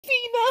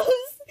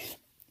females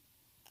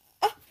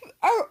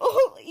are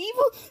all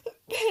evil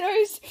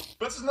betters.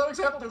 But this is another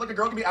example, dude. Like, a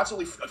girl can be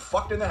absolutely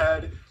fucked in the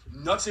head,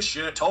 nuts as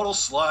shit, total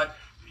slut,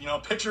 you know,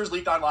 pictures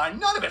leaked online.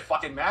 None of it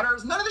fucking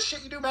matters. None of the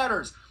shit you do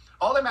matters.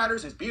 All that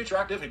matters is be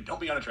attractive and don't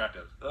be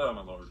unattractive. Oh,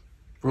 my lord.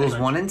 Rules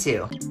 1 and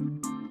 2.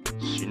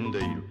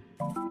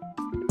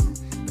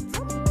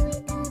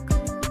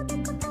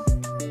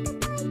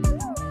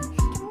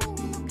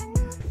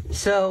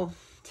 So,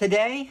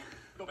 today...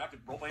 Go back to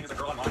role-playing as a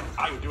girl online.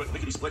 I would do it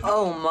lickety-split.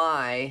 Oh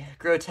my.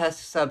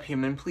 Grotesque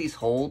subhuman, please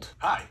hold.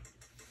 Hi.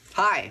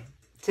 Hi.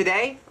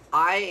 Today,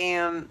 I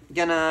am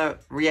gonna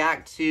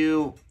react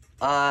to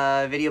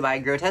a video by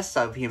Grotesque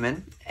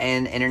Subhuman,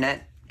 an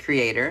internet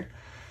creator,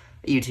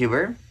 a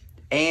YouTuber,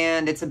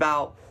 and it's a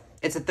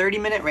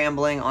 30-minute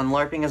rambling on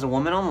LARPing as a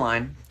woman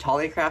online,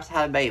 Tollycraft's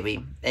had a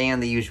baby,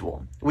 and the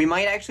usual. We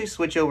might actually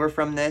switch over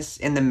from this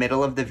in the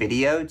middle of the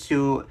video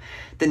to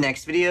the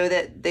next video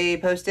that they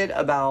posted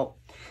about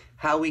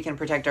how we can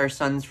protect our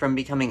sons from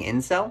becoming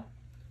incel,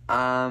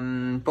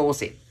 but we'll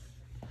see.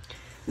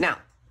 Now,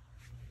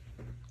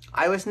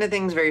 I listen to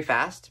things very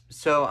fast,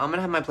 so I'm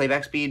gonna have my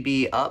playback speed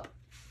be up.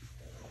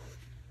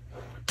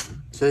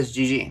 So this is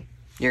GG.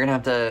 You're gonna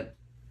have to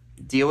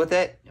deal with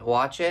it,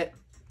 watch it.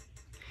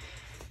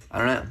 I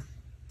don't know.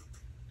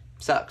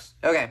 Sucks.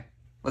 Okay,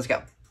 let's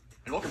go.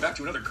 And welcome back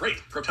to another great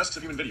Grotesque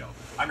Subhuman video.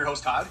 I'm your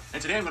host, Todd,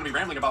 and today I'm going to be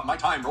rambling about my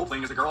time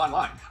role-playing as a girl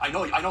online. I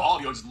know all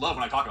of you just love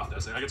when I talk about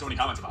this, and I get so many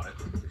comments about it.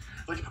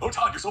 Like, oh,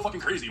 Todd, you're so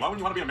fucking crazy. Why wouldn't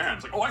you want to be a man?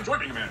 It's like, oh, I enjoy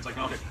being a man. It's like,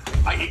 no, okay.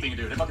 I hate being a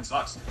dude. It fucking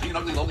sucks. Being an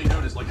ugly, lonely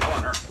dude is like hell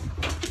on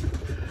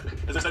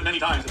earth. As I said many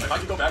times, if I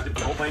could go back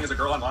to role-playing as a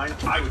girl online,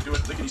 I would do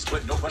it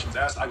lickety-split, no questions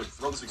asked. I would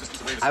throw this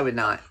existence away. I would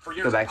not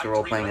go back to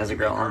role-playing as a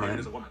girl online.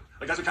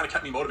 Like, that's what kind of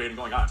kept me motivated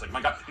going on. It's like,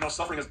 my God, you know,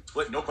 suffering is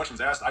split, no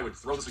questions asked. I would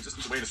throw this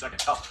existence away in a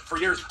second. Hell, for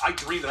years, I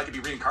dreamed that I could be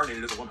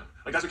reincarnated as a woman.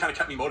 Like, that's what kind of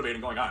kept me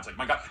motivated going on. It's like,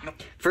 my God, you know.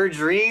 For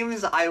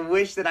dreams, I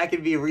wish that I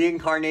could be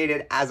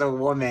reincarnated as a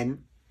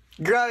woman.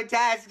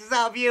 Grotesque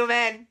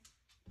subhuman.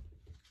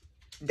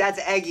 That's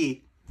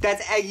eggy.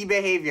 That's eggy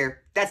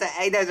behavior.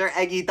 Those are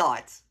eggy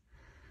thoughts.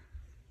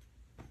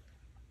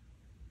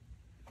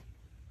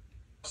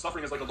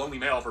 Suffering as like a lonely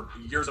male for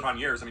years upon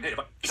years. I mean, hey,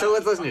 so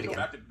let's listen to it again.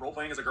 Go back to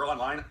role-playing as a girl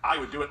online, I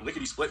would do it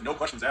lickety-split, no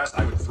questions asked.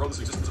 I would throw this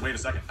existence away in a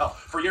second. Hell,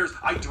 for years,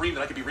 I dreamed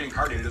that I could be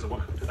reincarnated as a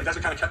woman. Like, that's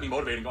what kind of kept me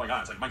motivated going on.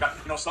 It's like, my God,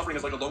 you know, suffering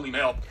as like a lonely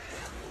male.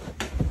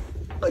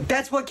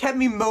 That's what kept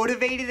me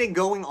motivated and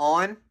going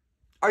on?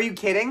 Are you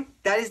kidding?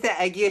 That is the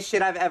eggiest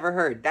shit I've ever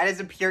heard. That is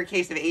a pure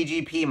case of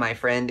AGP, my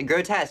friend.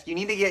 Grotesque, you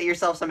need to get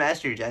yourself some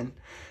estrogen.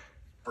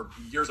 For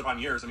years upon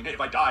years. I mean, hey,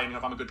 if I die, and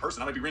if I'm a good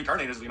person, I might be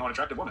reincarnated as, you know, an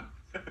attractive woman.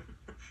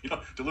 You know,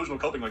 delusional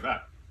coping like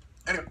that.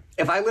 Anyway.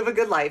 If I live a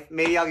good life,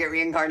 maybe I'll get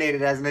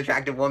reincarnated as an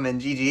attractive woman.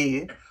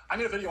 GG. I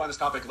made a video on this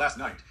topic last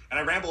night, and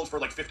I rambled for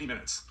like 50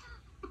 minutes.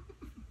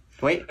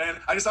 Wait. And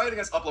I decided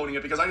against uploading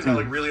it because I just got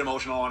like really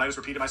emotional, and I just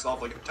repeated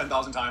myself like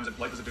 10,000 times that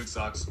life as a dude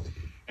sucks.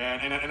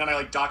 And then I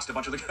like doxed a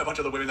bunch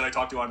of the women that I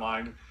talked to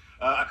online.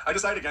 I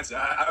decided against it.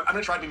 I'm going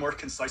to try to be more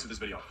concise with this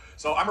video.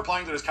 So I'm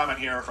replying to this comment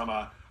here from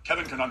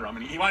Kevin Conundrum,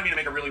 and he wanted me to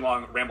make a really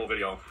long ramble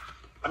video.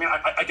 I mean,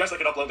 I guess I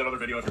could upload that other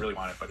video if you really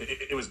wanted, but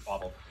it was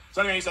awful. So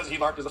anyway, he says he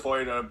LARPed as a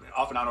Foyd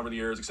off and on over the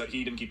years, except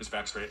he didn't keep his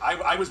facts straight.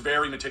 I was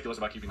very meticulous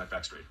about keeping my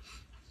facts straight.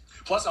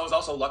 Plus, I was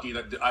also lucky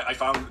that I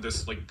found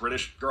this like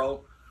British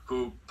girl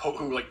who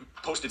like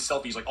posted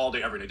selfies like all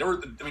day, every day.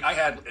 I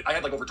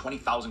had like over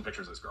 20,000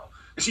 pictures of this girl.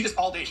 She just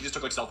all day she just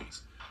took like selfies.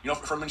 You know,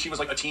 from when she was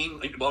like a teen,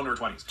 like, well into her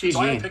 20s. GG. So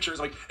I had pictures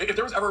like if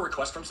there was ever a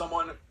request from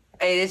someone.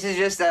 Hey, this is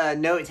just a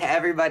note to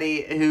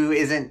everybody who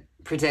isn't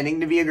pretending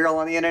to be a girl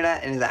on the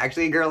internet and is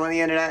actually a girl on the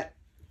internet.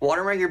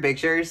 Watermark your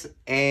pictures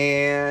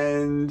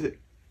and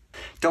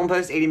don't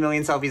post 80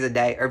 million selfies a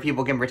day or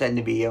people can pretend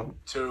to be you.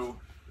 To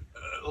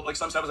like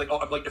some stuff is like,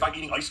 oh, like if I'm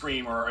eating ice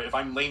cream or if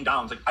I'm laying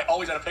down, it's like I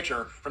always had a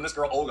picture from this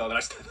girl Olga that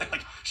I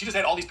like. She just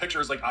had all these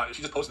pictures, like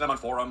she just posted them on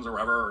forums or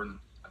wherever, and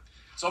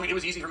so I mean it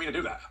was easy for me to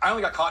do that. I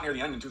only got caught near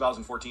the end in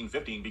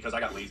 2014-15 because I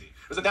got lazy.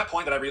 It was at that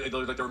point that I really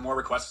like there were more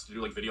requests to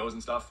do like videos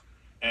and stuff.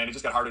 And it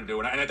just got harder to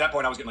do. And at that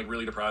point, I was getting like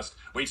really depressed.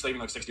 Wage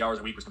slaving like 60 hours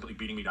a week was completely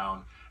beating me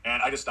down.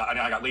 And I just stopped.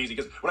 I got lazy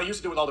because what I used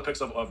to do with all the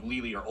pics of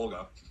Lily or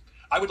Olga,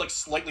 I would like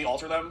slightly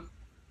alter them.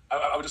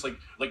 I would just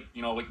like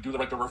you know like do the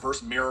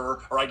reverse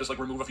mirror, or I just like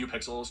remove a few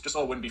pixels just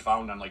so it wouldn't be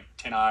found on like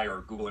TinEye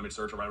or Google image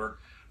search or whatever.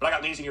 But I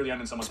got lazy near the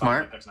end and someone found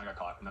my pics and I got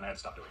caught and then I had to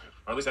stop doing it.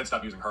 Or at least I had to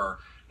stop using her.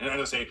 And I had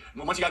to say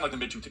once you got like the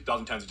mid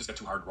 2010s, it just got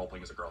too hard role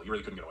playing as a girl. You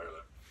really couldn't get away with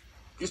it.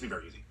 It used to be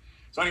very easy.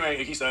 So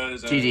anyway, he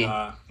says, he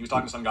was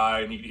talking to some guy,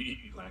 and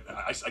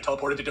I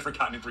teleported to a different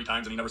continent 3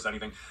 times, and he never said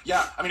anything.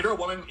 Yeah, I mean, if you're a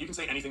woman, you can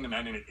say anything to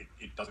men, and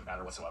it doesn't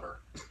matter whatsoever.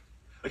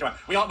 Like, come on,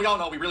 we all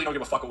know we really don't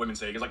give a fuck what women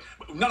say, because,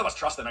 like, none of us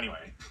trust them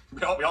anyway.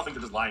 We all think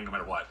they're just lying no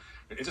matter what.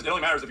 It only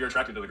matters if you're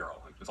attracted to the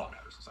girl. Like, that's all that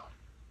matters, so.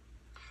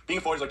 Being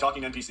a Foyd is like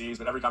talking to NPCs,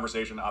 but every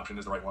conversation option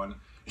is the right one.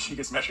 You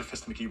can smash your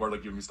fist on the keyboard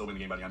like you can still win the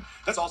game by the end.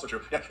 That's also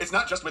true. Yeah, it's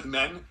not just with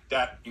men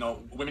that, you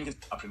know, women can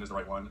option is the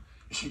right one.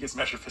 you can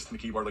smash your fist in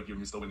the keyboard like you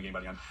can still win the game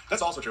by the end.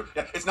 That's also true.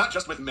 Yeah, it's not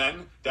just with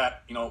men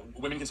that, you know,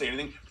 women can say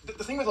anything.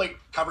 The thing with, like,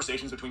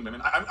 conversations between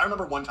women, I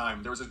remember one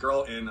time there was this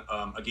girl in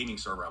a gaming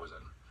server I was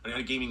in.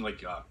 A gaming,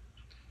 like, it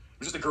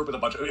was just a group with a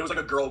bunch of, it was like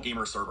a girl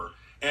gamer server.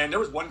 And there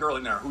was one girl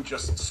in there who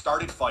just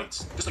started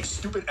fights, just like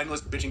stupid,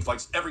 endless bitching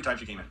fights every time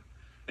she came in.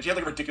 And she had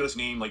like a ridiculous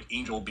name, like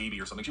Angel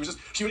Baby or something. She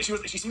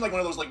seemed like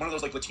one of those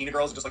like Latina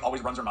girls who just like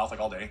always runs her mouth like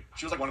all day.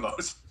 She was like one of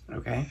those.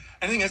 Okay.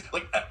 And the thing is,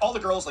 like, all the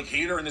girls like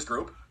hated her in this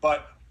group,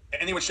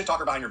 and they would shit talk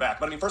her behind her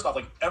back. But I mean, first off,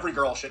 like, every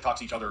girl shit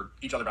talks each other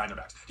behind their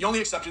backs. The only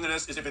exception to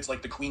this is if it's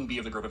like the queen bee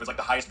of the group. If it's like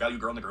the highest value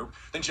girl in the group,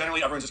 then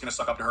generally everyone's just gonna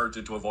suck up to her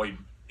to avoid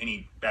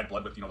any bad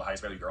blood with, you know, the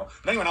highest value girl.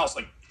 But anyone else,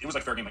 like, it was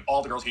like fair game. Like,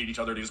 all the girls hated each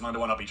other. They just wanted to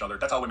one up each other.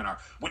 That's how women are.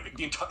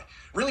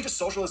 Really, just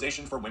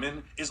socialization for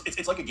women is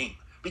it's like a game,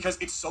 because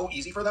it's so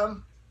easy for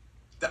them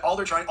that all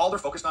they're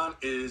focused on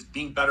is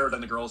being better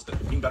than the girls,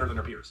 being better than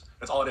their peers.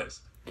 That's all it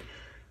is.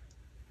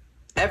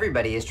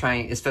 Everybody is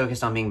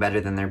focused on being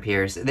better than their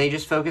peers. They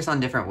just focus on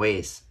different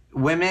ways.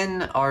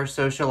 Women are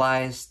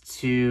socialized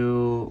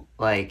to,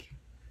 like,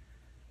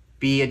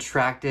 be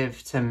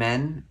attractive to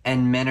men,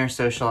 and men are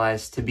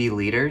socialized to be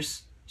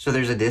leaders. So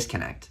there's a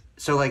disconnect.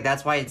 So, like,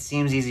 that's why it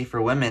seems easy for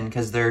women,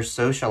 because they're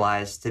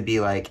socialized to be,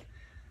 like,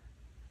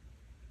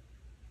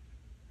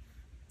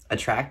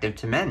 attractive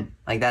to men.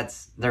 Like,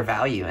 that's their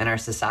value in our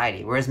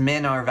society. Whereas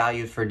men are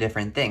valued for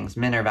different things.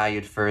 Men are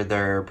valued for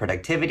their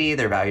productivity.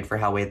 They're valued for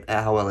how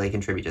well they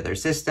contribute to their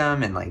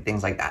system and, like,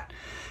 things like that.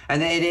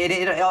 And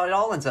it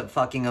all ends up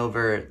fucking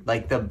over,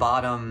 like, the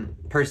bottom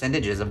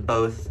percentages of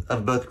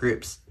both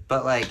groups.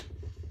 But, like,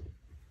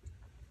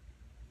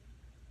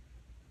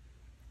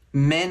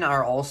 men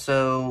are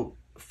also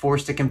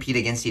forced to compete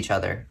against each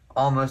other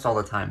almost all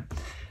the time.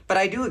 But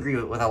I do agree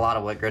with a lot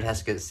of what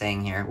Grotesque is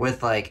saying here,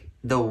 with, like,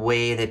 the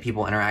way that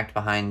people interact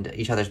behind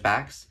each other's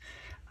backs.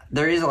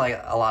 There is,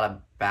 like, a lot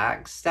of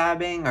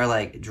backstabbing or,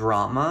 like,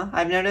 drama,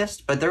 I've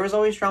noticed. But there was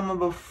always drama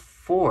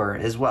before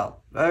as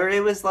well. Or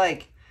it was,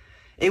 like,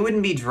 it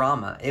wouldn't be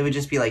drama. It would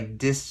just be, like,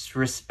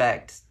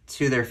 disrespect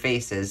to their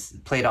faces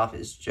played off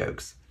as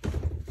jokes. And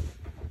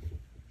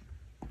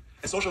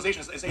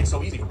socialization is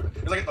so easy for women.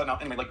 It's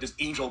like, anyway, like this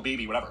Angel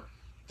Baby, whatever.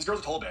 This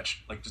girl's a total bitch.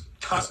 Like, just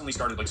constantly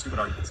started, like, stupid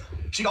arguments.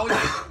 She'd always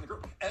be in the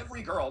group.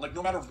 Every girl, like,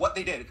 no matter what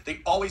they did, they'd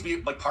always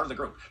be, like, part of the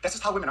group. That's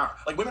just how women are.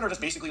 Like, women are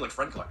just basically, like,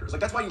 friend collectors.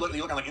 Like, that's why you look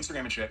on, like,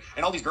 Instagram and shit,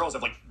 and all these girls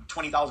have, like,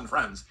 20,000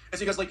 friends.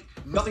 It's because, like,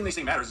 nothing they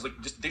say matters. It's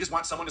like, they just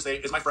want someone to say,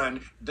 is my friend,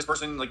 this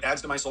person, like,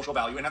 adds to my social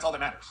value, and that's all that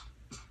matters.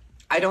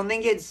 I don't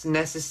think it's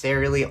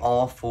necessarily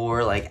all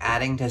for, like,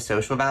 adding to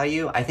social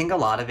value. I think a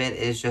lot of it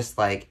is just,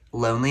 like,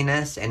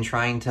 loneliness and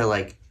trying to,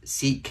 like,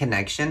 seek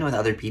connection with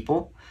other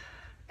people.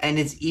 And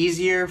it's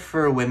easier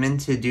for women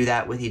to do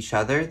that with each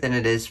other than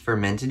it is for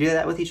men to do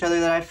that with each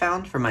other, that I've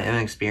found from my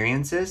own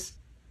experiences.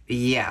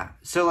 Yeah.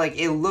 So, like,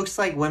 it looks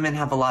like women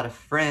have a lot of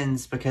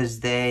friends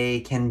because they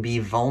can be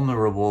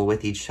vulnerable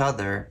with each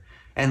other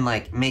and,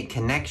 like, make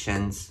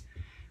connections.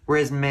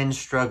 Whereas men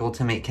struggle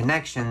to make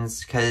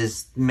connections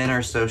because men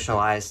are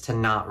socialized to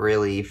not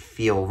really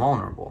feel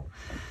vulnerable.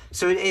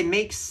 So it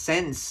makes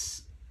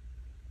sense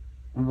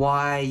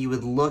why you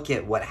would look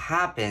at what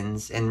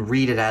happens and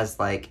read it as,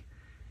 like,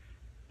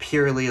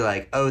 purely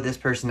like, oh, this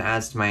person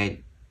adds to my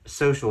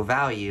social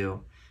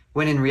value,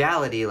 when in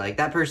reality, like,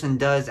 that person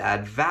does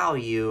add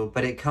value,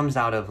 but it comes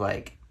out of,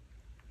 like,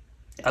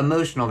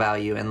 emotional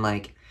value and,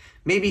 like,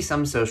 maybe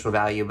some social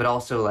value, but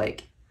also,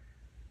 like,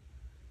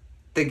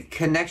 the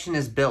connection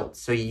is built,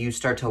 so you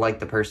start to like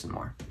the person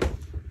more.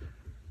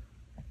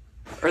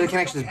 Or the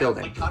connection is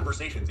building. Like,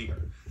 conversations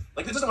either.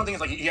 Like, this is the one thing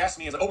is, like, he asked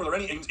me, is like, oh, were there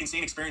any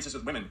insane experiences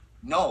with women?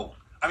 No.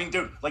 I mean,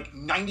 dude, like,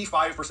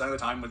 95% of the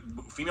time with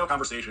female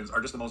conversations are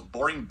just the most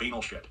boring,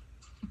 banal shit.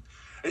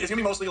 It's gonna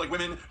be mostly, like,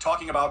 women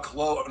talking about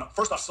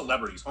first off,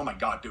 celebrities. Oh my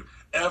god, dude.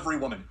 Every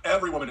woman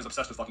is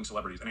obsessed with fucking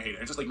celebrities, and I hate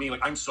it. It's just like me,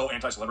 like, I'm so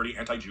anti-celebrity,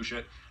 anti-Jew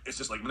shit. It's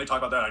just like, when they talk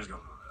about that, I just go,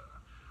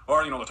 ugh.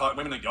 Or, you know,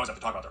 women, they always have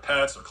to talk about their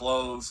pets or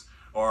clothes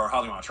or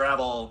how they want to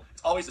travel.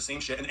 It's always the same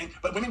shit.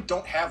 But women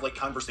don't have, like,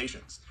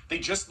 conversations. They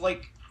just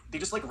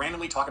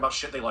randomly talk about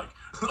shit they like.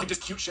 Like,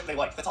 just cute shit they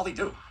like. That's all they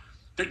do.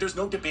 There's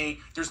no debate.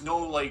 There's no,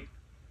 like,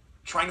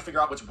 trying to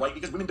figure out what's right,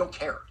 because women don't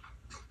care.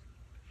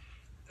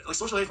 Like,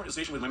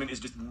 socialization with women is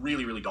just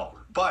really, really dull.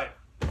 But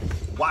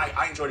why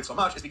I enjoyed it so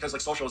much is because,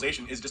 like,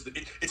 socialization is just,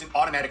 it's an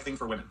automatic thing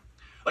for women.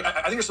 Like, I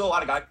think there's still a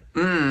lot of guys.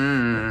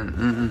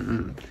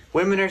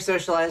 Women are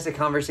socialized to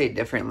conversate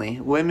differently.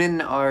 Women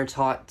are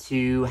taught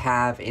to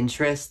have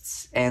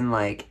interests, and,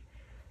 like,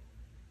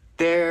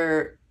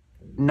 they're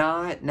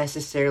not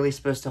necessarily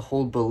supposed to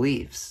hold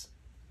beliefs.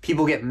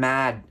 People get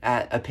mad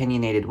at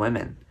opinionated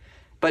women.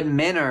 But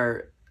men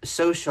are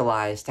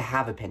socialized to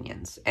have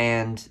opinions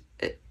and,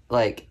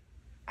 like,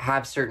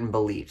 have certain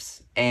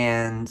beliefs,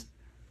 and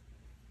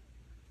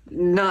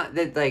not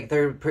that, like,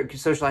 they're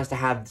socialized to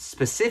have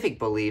specific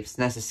beliefs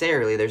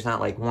necessarily. There's not,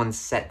 like, one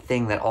set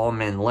thing that all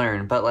men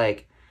learn, but,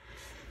 like,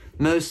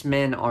 most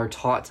men are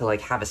taught to,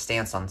 like, have a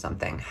stance on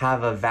something,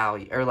 have a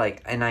value, or,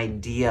 like, an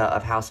idea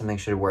of how something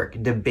should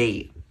work,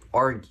 debate,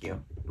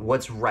 argue,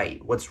 what's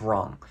right, what's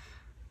wrong.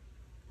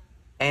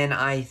 And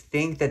I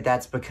think that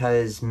that's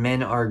because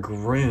men are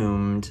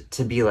groomed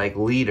to be like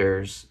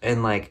leaders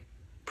and like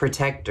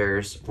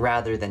protectors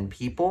rather than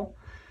people.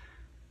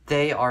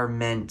 They are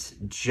meant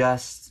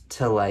just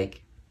to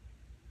like,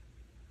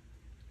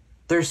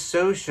 they're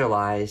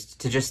socialized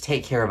to just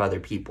take care of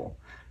other people.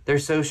 They're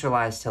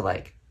socialized to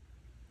like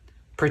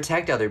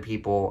protect other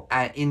people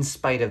in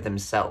spite of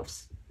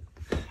themselves.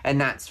 And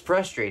that's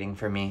frustrating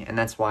for me. And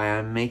that's why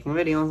I'm making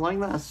videos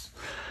like this.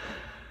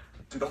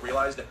 Who don't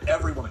realize that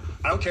every woman,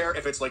 I don't care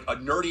if it's like a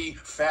nerdy,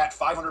 fat,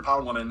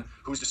 500-pound woman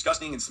who's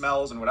disgusting and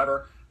smells and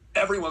whatever,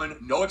 every woman,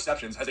 no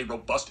exceptions, has a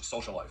robust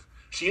social life.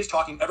 She is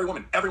talking, every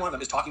one of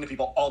them is talking to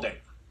people all day.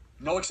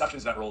 No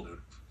exceptions to that rule, dude.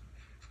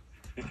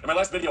 In my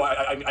last video,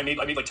 I made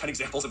like 10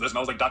 examples of this, and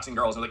I was like doxing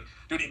girls. And like,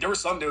 dude, there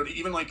was some dude,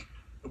 even like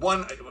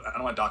one, I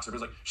don't want to dox her, but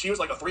it was like, she was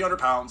like a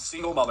 300-pound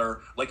single mother,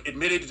 like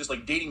admitted to just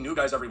like dating new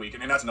guys every week.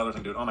 And that's another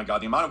thing, dude. Oh my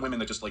God, the amount of women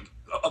that just like,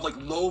 of like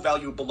low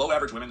value, below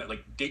average women that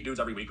like date dudes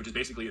every week, which is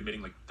basically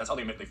admitting like, that's how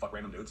they admit they fuck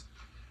random dudes.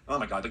 Oh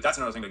my God, like that's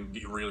another thing that can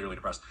get you really, really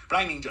depressed. But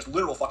I mean just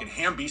literal fucking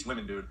ham beast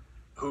women, dude,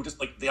 who just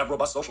like, they have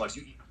robust social lives.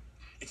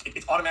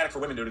 It's automatic for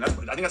women, dude. And I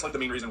think that's like the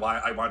main reason why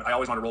I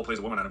always want to role play as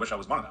a woman, and I wish I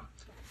was one of them.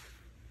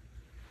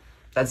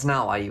 That's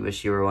not why you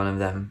wish you were one of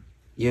them.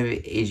 You have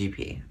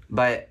AGP.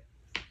 But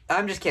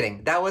I'm just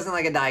kidding. That wasn't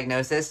like a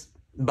diagnosis,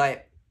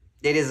 but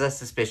it is a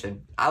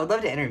suspicion. I would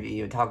love to interview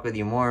you and talk with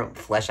you more,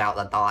 flesh out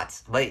the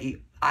thoughts. But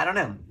I don't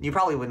know. You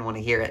probably wouldn't want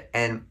to hear it.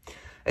 And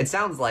it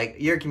sounds like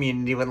your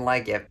community wouldn't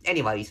like it.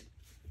 Anyways,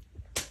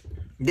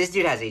 this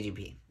dude has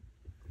AGP.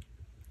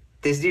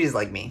 This dude is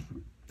like me.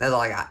 That's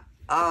all I got.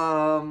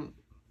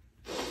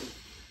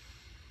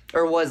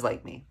 Or was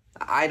like me.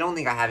 I don't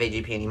think I have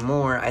AGP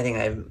anymore. I think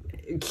I'm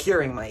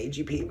curing my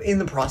AGP. In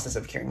the process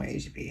of curing my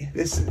AGP.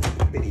 This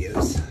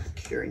video's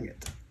curing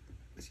it.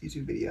 This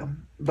YouTube video.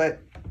 But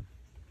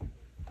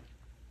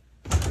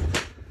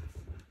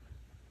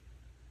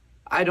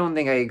I don't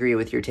think I agree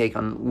with your take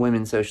on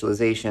women's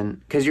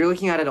socialization, because you're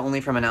looking at it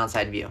only from an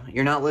outside view.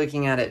 You're not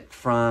looking at it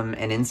from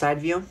an inside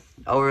view,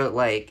 or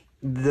like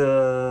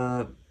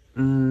the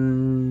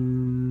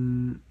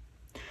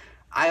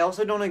I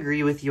also don't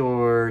agree with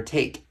your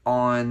take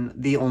on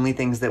the only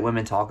things that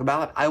women talk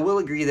about. I will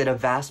agree that a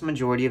vast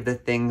majority of the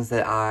things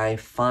that I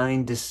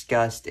find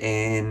discussed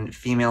in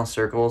female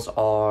circles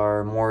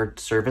are more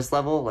surface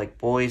level, like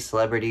boys,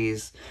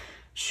 celebrities,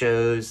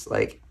 shows,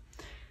 like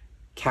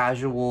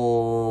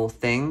casual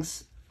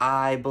things.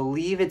 I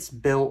believe it's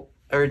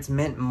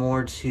meant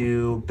more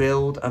to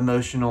build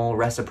emotional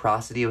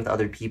reciprocity with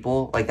other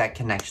people, like that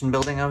connection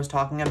building I was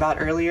talking about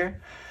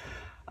earlier.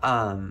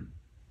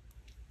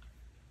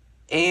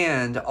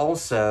 And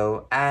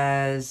also,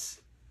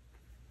 as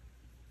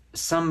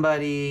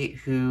somebody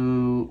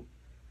who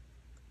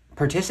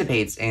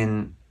participates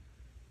in,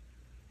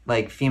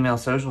 like, female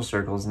social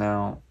circles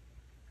now,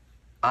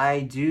 I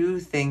do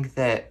think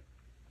that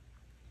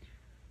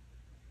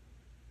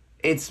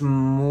it's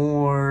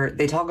more,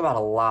 they talk about a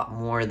lot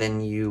more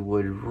than you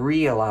would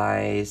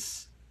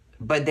realize,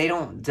 but they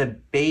don't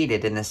debate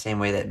it in the same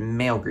way that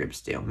male groups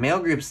do.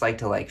 Male groups like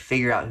to, like,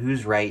 figure out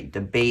who's right,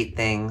 debate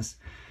things.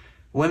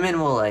 Women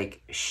will,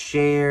 like,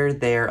 share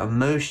their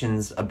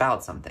emotions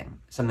about something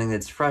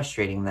that's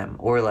frustrating them,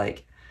 or,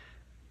 like,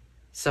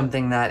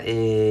 something that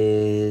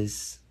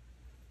is,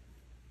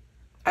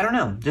 I don't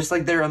know, just,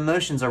 like, their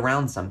emotions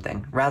around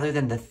something. Rather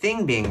than the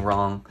thing being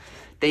wrong,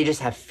 they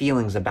just have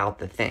feelings about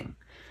the thing.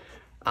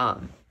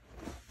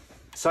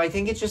 So I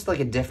think it's just,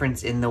 like, a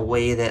difference in the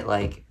way that,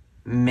 like,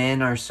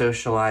 men are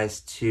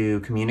socialized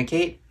to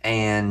communicate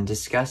and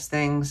discuss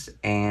things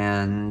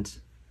and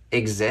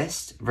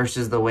exist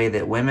versus the way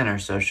that women are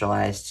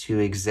socialized to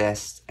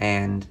exist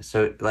and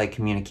so like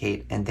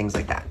communicate and things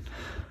like that.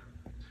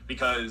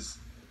 Because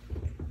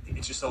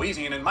it's just so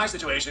easy, and in my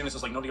situation, it's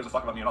just like nobody gives a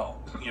fuck about me at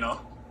all, you know?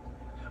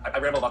 I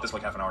rambled about this for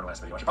like half an hour in the last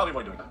video. I should probably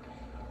avoid doing that.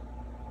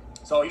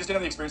 So you just didn't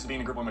have the experience of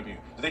being in a group of women like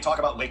you. Did they talk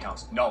about leg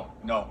counts? No.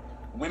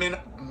 Women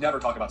never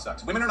talk about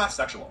sex. Women are not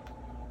sexual.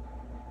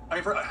 I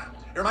mean,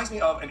 it reminds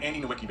me of an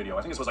Andy Nowicki video.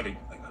 I think this was like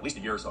at least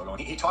a year or so ago. And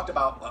he talked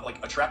about like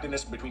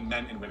attractiveness between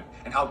men and women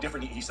and how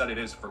different he said it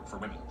is for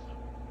women.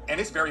 And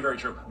it's very, very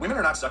true. Women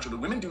are not sexual.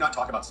 Women do not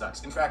talk about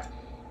sex. In fact,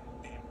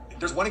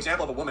 there's one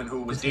example of a woman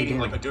who was dating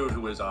like a dude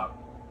who was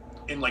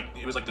in like,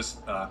 it was like this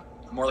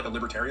more like a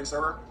libertarian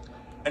server.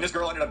 And this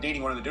girl ended up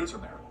dating one of the dudes from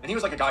there. And he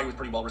was like a guy who was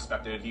pretty well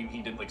respected.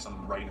 He did like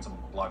some writing and some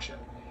blog shit.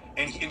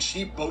 And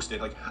she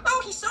boasted like,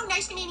 oh, he's so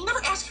nice to me and he never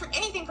asks for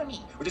anything from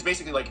me. Which is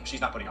basically like she's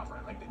not putting out for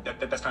him. Like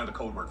that's kind of the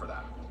code word for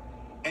that.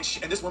 And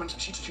this woman,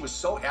 she was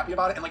so happy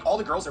about it. And like all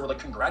the girls there were like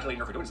congratulating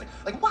her for doing it.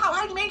 It's like, wow,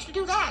 how did you manage to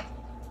do that?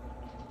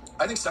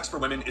 I think sex for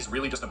women is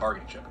really just a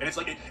bargaining chip. And it's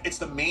like, it's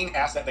the main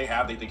asset they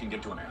have that they can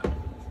give to a man.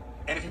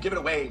 And if you give it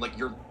away, like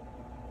you're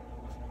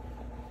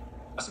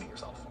lessening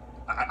yourself.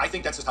 I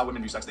think that's just how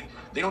women view sex.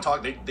 They don't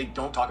talk. They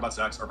don't talk about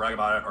sex or brag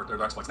about it or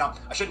their exploits. Now,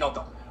 I should note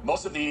though,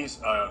 most of the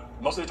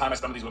time I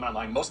spend with these women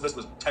online, most of this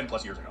was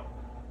 10+ years ago.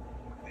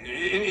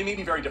 It may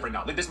be very different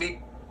now.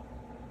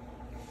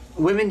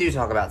 Women do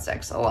talk about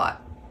sex a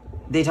lot.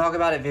 They talk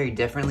about it very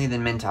differently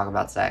than men talk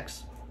about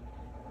sex.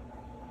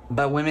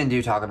 But women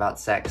do talk about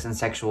sex and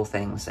sexual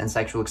things and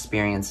sexual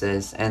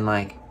experiences, and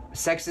like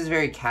sex is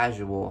very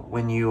casual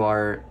when you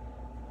are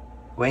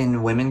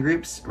in women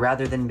groups,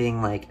 rather than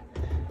being like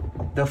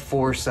the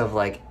force of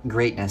like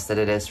greatness that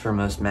it is for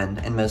most men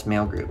and most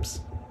male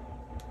groups.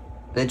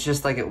 It's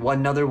just like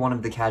another one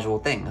of the casual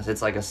things.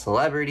 It's like a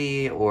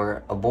celebrity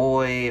or a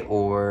boy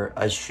or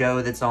a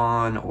show that's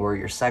on or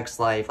your sex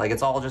life. Like,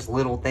 it's all just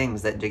little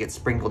things that get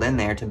sprinkled in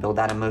there to build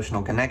that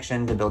emotional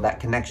connection, to build that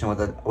connection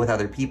with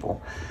other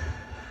people.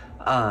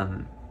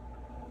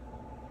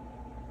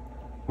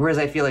 Whereas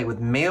I feel like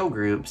with male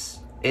groups,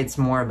 it's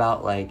more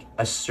about like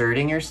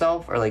asserting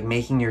yourself or like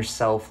making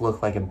yourself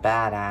look like a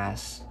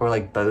badass or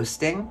like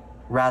boasting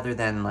rather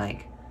than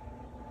like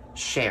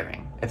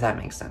sharing, if that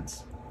makes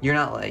sense. You're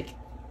not like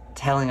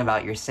telling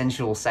about your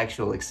sensual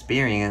sexual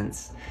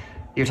experience.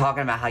 You're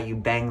talking about how you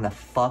bang the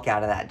fuck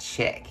out of that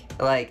chick.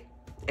 Like,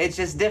 it's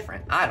just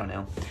different. I don't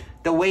know.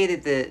 The way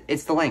that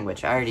it's the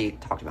language. I already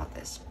talked about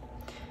this.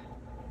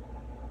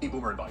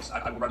 Boomer advice.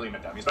 I would readily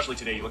admit that. I mean, especially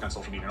today, you look on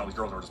social media and all these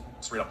girls are just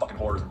straight up fucking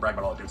whores and brag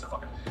about all the dudes they're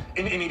fucking.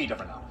 It may be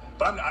different now,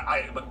 but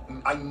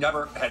I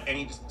never had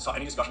any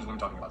discussions with women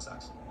talking about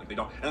sex. Like, they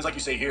don't. And it's like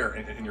you say here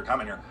in your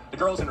comment here, the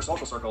girls in their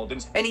social circle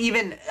didn't. And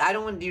even, I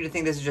don't want you to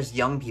think this is just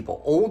young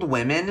people. Old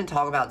women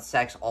talk about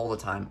sex all the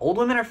time. Old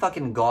women are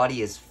fucking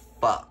gaudy as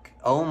fuck.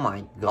 Oh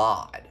my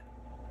god.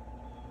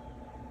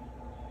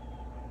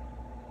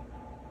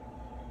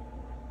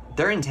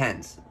 They're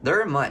intense.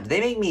 They're much. They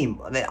make me.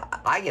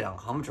 I get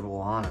uncomfortable,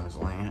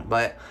 honestly.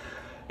 But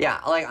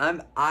yeah, like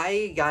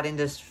I got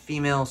into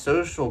female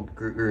social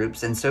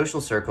groups and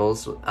social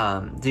circles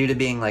due to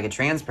being like a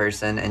trans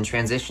person and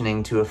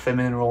transitioning to a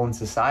feminine role in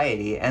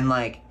society, and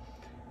like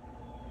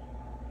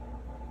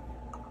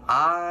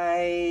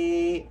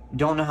I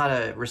don't know how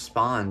to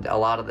respond a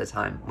lot of the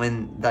time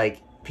when like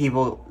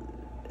people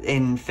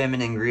in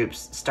feminine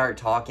groups start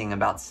talking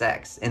about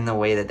sex in the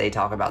way that they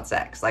talk about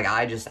sex. Like,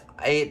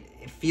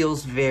 it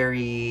feels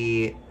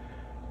very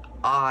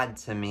odd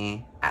to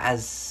me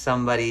as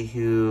somebody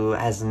who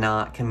has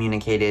not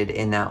communicated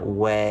in that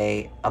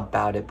way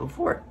about it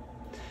before.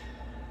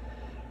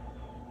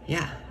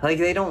 Yeah, like,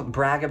 they don't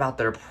brag about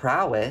their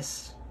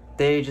prowess.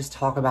 They just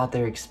talk about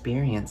their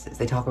experiences.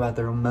 They talk about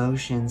their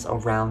emotions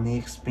around the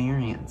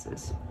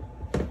experiences.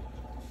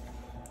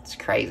 It's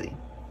crazy.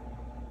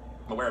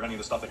 Aware of any of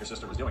the stuff that your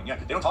sister was doing. Yeah,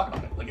 they don't talk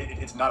about it. Like,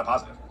 it's not a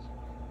positive.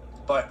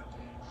 But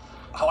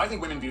how I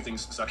think women view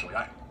things sexually,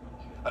 like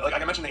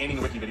I mentioned the Andy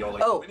Nowicki video.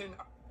 Like, women,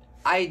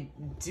 I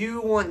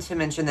do want to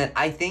mention that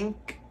I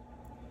think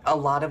a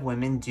lot of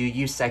women do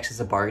use sex as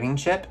a bargaining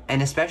chip,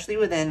 and especially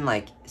within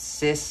like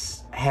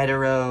cis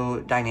hetero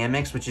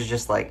dynamics, which is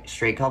just like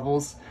straight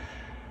couples.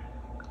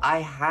 I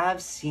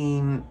have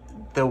seen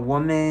the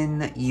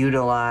woman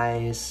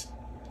utilize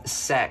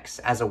sex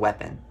as a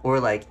weapon, or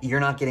like, you're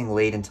not getting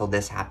laid until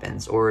this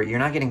happens, or you're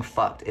not getting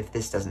fucked if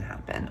this doesn't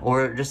happen,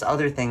 or just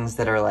other things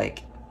that are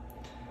like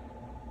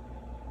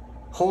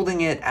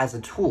holding it as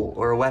a tool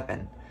or a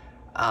weapon.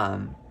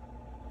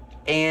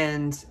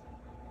 And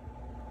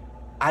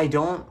I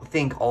don't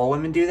think all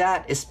women do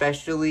that,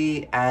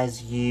 especially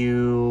as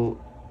you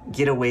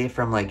get away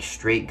from like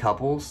straight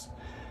couples.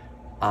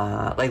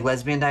 Like,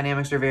 lesbian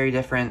dynamics are very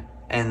different,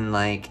 and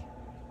like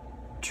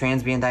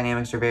transbian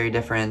dynamics are very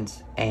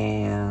different,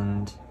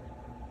 and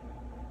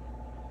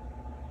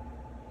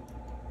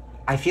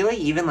I feel like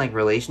even like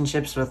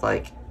relationships with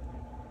like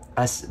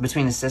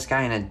between a cis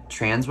guy and a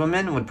trans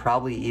woman would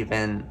probably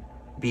even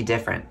be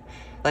different.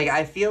 Like,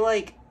 I feel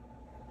like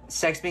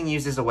sex being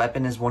used as a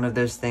weapon is one of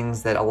those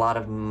things that a lot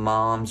of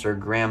moms or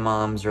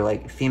grandmoms or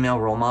like female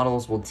role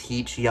models will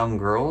teach young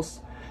girls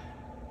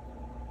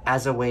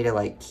as a way to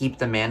like keep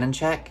the man in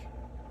check.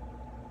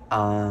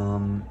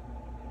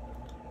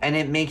 And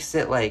it makes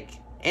it like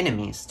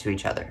enemies to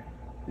each other.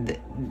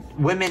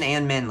 Women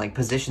and men like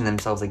position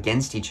themselves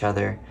against each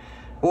other.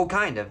 Well,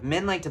 kind of.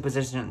 Men like to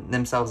position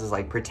themselves as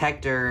like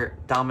protector,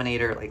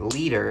 dominator, like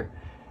leader.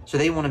 So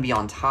they want to be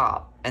on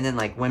top. And then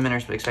like women are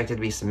expected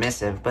to be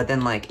submissive. But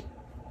then like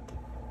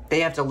they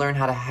have to learn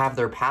how to have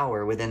their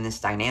power within this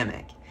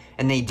dynamic.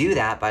 And they do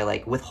that by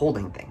like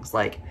withholding things.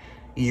 Like,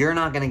 you're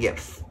not going to get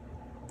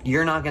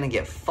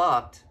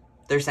fucked.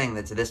 They're saying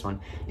that to this one.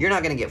 You're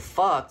not going to get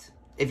fucked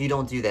if you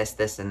don't do this,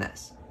 this, and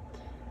this.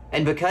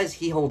 And because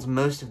he holds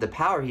most of the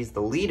power, he's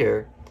the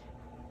leader,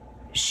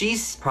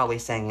 she's probably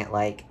saying it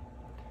like,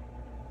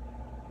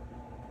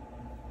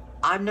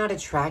 I'm not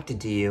attracted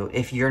to you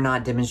if you're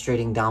not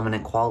demonstrating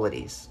dominant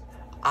qualities.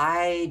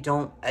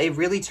 It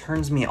really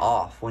turns me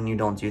off when you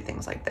don't do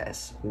things like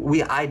this.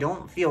 I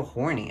don't feel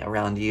horny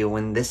around you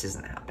when this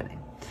isn't happening.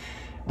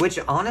 Which,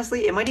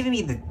 honestly, it might even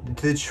be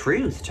the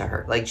truth to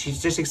her. Like,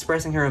 she's just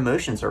expressing her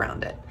emotions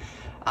around it.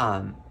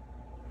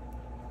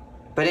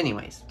 But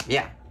anyways,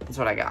 yeah, that's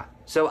what I got.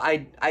 So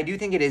I do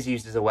think it is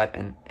used as a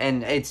weapon,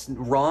 and it's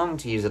wrong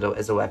to use it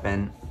as a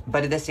weapon,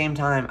 but at the same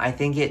time, I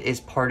think it is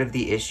part of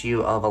the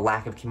issue of a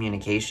lack of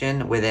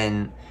communication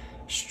within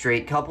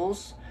straight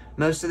couples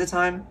most of the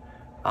time.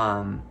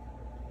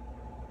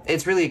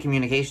 It's really a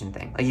communication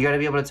thing. Like, you gotta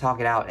be able to talk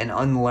it out and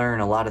unlearn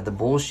a lot of the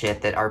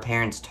bullshit that our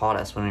parents taught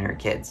us when we were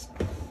kids.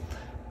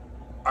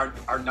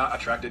 Are not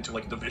attracted to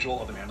like the visual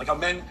of the man. Like how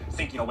men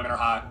think, you know, women are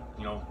hot,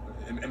 you know,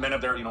 and men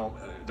have their, you know,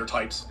 their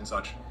types and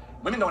such.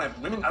 Women don't have,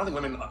 women, I don't think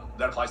women,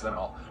 that applies to them at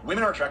all.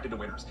 Women are attracted to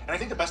winners. And I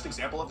think the best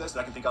example of this that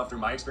I can think of through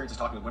my experience is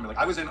talking with women. Like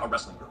I was in a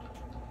wrestling group.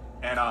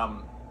 And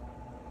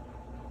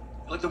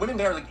like the women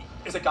there, like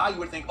as a guy you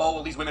would think, oh,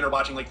 well, these women are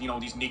watching like, you know,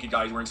 these naked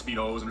guys wearing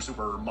Speedos and are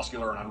super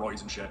muscular and on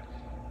roids and shit.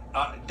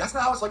 That's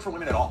not how it's like for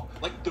women at all.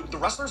 Like the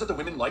wrestlers that the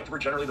women liked were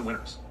generally the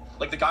winners.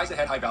 Like the guys that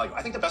had high value.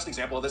 I think the best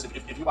example of this,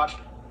 if you watched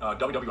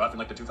WWF in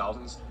like the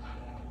 2000s,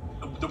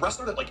 the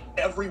wrestler that like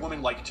every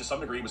woman liked to some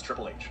degree was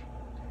Triple H.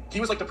 He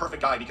was like the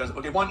perfect guy because,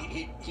 okay, one,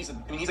 he's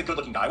a good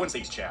looking guy. I wouldn't say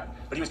he's Chad,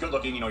 but he was good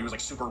looking, you know, he was like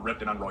super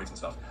ripped and on roids and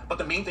stuff. But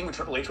the main thing with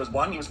Triple H was,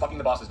 one, he was fucking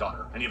the boss's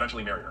daughter, and he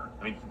eventually married her.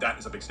 I mean, that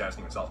is a big status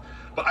thing itself.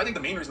 But I think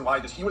the main reason why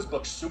is he was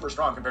booked super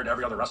strong compared to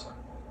every other wrestler.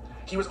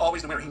 He was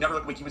always the winner. He never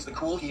looked weak. He was the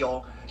cool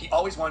heel. He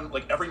always won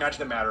like every match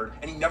that mattered,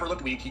 and he never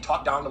looked weak. He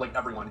talked down to like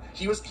everyone.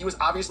 He was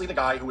obviously the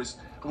guy who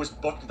was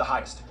booked the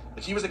highest.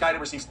 Like he was the guy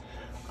that received.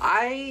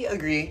 I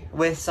agree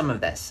with some of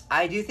this.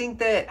 I do think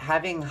that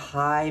having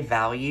high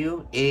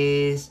value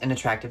is an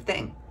attractive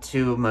thing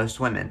to most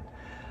women.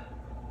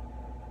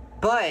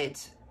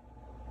 But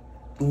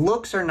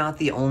looks are not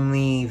the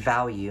only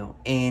value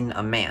in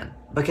a man.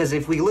 Because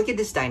if we look at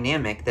this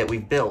dynamic that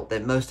we've built,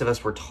 that most of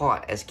us were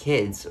taught as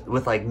kids,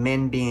 with like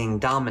men being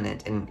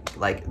dominant and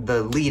like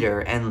the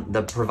leader and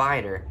the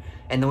provider,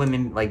 and the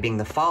women like being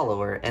the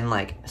follower and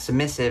like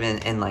submissive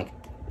and like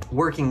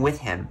working with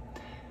him,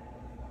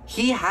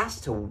 he has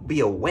to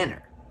be a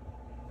winner.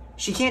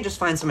 She can't just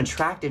find some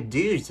attractive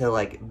dude to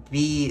like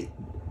be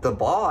the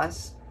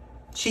boss.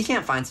 She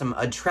can't find some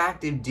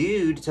attractive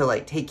dude to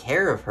like take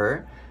care of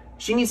her.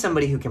 She needs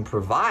somebody who can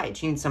provide.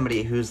 She needs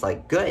somebody who's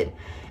like good.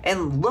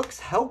 And looks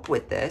help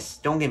with this.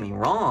 Don't get me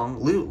wrong.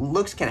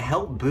 Looks can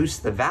help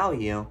boost the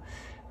value.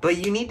 But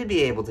you need to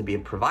be able to be a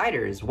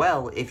provider as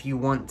well if you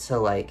want to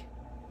like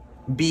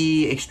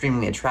be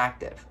extremely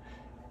attractive.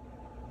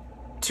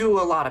 To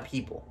a lot of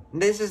people.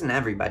 This isn't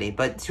everybody,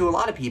 but to a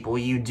lot of people,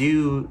 you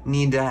do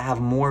need to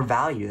have more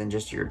value than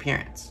just your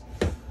appearance.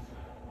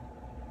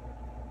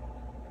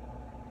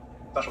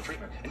 Special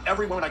treatment. And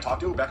every woman I talked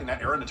to back in that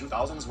era in the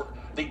 2000s,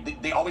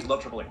 they always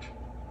loved Triple H.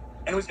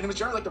 And it was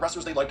generally like the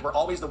wrestlers they liked were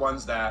always the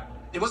ones that,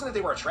 it wasn't that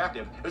they were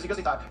attractive, it was because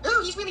they thought,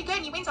 ooh, he's really good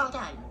and he wins all the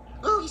time.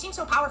 Ooh, he seems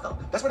so powerful.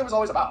 That's what it was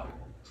always about.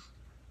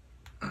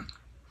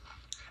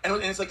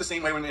 And it's like the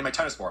same way when in my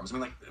tennis forums. I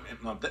mean,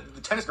 like,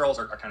 the tennis girls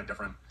are kind of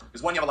different.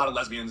 Because one, you have a lot of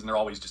lesbians and they're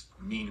always just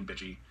mean and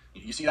bitchy.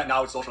 You see that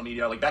now with social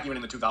media. Like back even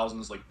in the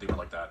 2000s, like they were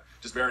like that.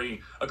 Just very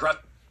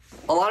aggressive.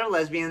 A lot of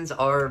lesbians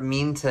are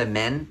mean to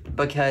men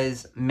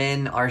because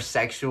men are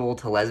sexual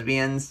to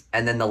lesbians,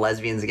 and then the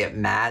lesbians get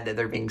mad that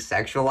they're being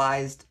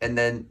sexualized, and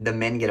then the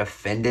men get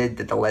offended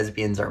that the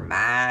lesbians are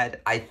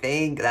mad. I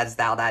think that's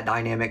how that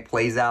dynamic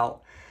plays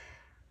out.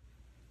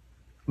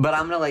 But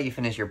I'm going to let you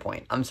finish your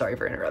point. I'm sorry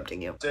for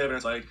interrupting you. And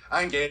it's like,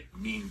 I'm gay,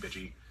 mean,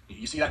 bitchy.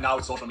 You see that now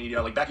with social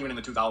media. Like back even in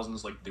the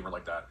 2000s, like they were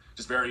like that.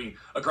 Just very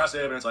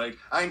aggressive, and it's like,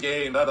 I'm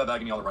gay, and blah, blah, blah,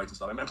 give me all the rights and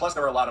stuff. And plus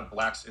there were a lot of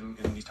blacks in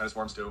these tennis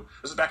forums too.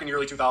 This is back in the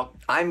early 2000s.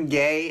 I'm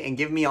gay, and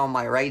give me all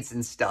my rights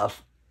and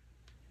stuff.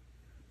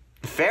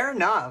 Fair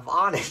enough,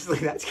 honestly.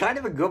 That's kind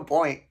of a good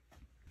point.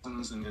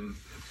 And you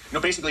know,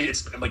 basically,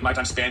 it's like my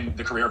time spanned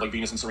the career of like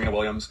Venus and Serena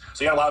Williams.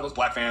 So you had a lot of those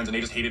black fans, and they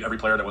just hated every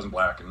player that wasn't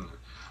black. And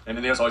then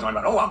they just always mind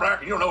about, oh, I'm black,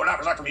 and you don't know what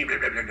happens like for me.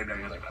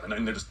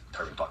 And they're just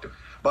terrible to talk to.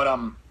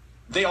 But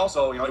they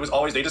also, you know, it was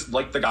always, they just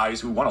liked the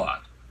guys who won a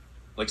lot.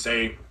 Like,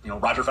 say, you know,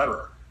 Roger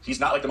Federer. He's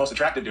not like the most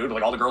attractive dude, but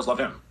like all the girls loved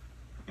him.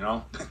 You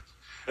know?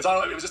 It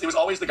was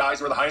always the guys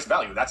who were the highest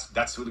value.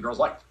 That's who the girls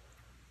liked.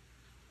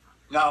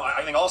 Now,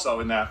 I think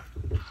also in that,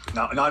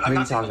 I'm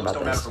not saying looks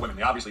don't matter for women.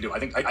 They obviously do. I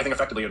think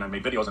effectively, and I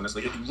made videos on this,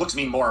 like, it looks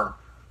mean more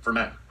for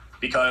men.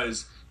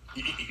 Because,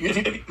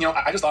 you know,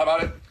 I just thought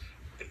about it.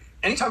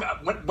 Anytime,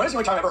 when is the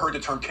only time I ever heard the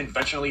term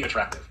conventionally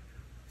attractive?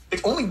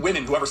 It's only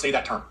women who ever say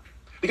that term.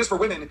 Because for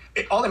women,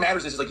 all that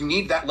matters is like you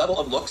need that level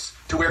of looks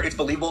to where it's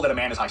believable that a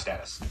man is high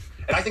status.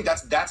 And I think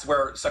that's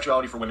where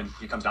sexuality for women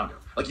comes down to.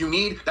 Like you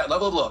need that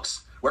level of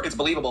looks where it's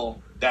believable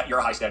that you're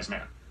a high status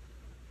man.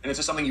 And it's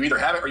just something you either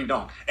have it or you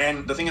don't.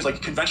 And the thing is,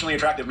 like, conventionally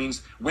attractive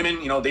means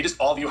women, you know, they just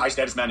all view high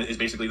status men is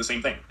basically the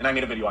same thing. And I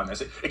made a video on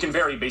this. It can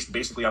vary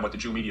basically on what the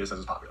Jew media says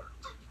is popular.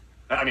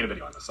 I made a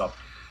video on this. So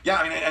yeah,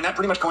 I mean, and that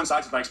pretty much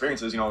coincides with my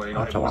experiences, you know,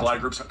 with a lot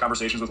of group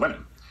conversations with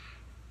women.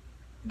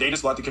 They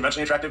just want the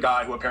conventionally attractive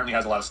guy who apparently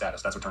has a lot of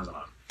status. That's what turns them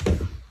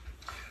on.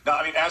 Now,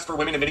 I mean, as for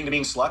women admitting to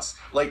being sluts,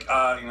 like,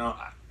 you know,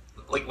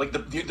 like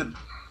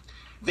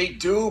they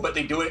do, but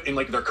they do it in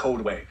like their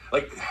code way.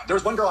 Like, there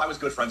was one girl I was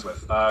good friends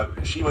with.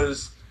 She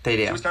was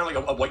kind of like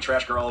a white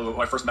trash girl who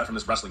I first met from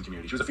this wrestling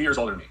community. She was a few years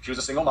older than me. She was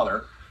a single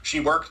mother. She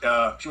worked.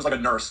 She was like a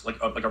nurse, like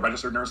a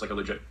registered nurse, like a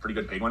legit, pretty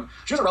good paid one.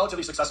 She was a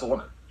relatively successful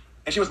woman,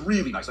 and she was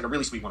really nice, like a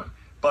really sweet woman.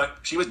 But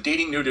she was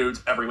dating new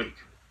dudes every week.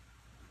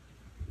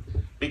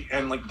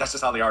 And like that's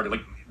just how they are. Like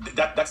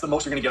that's the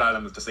most you're gonna get out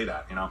of them to say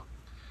that, you know.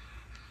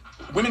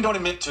 women don't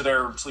admit to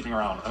their sleeping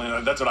around. I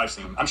mean, that's what I've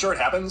seen. I'm sure it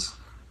happens.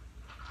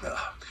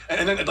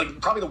 And then,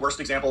 like, probably the worst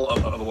example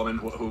of a woman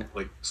who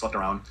like slept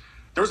around.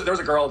 There was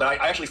a girl that I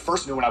actually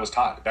first knew when I was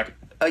Todd.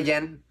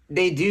 Again,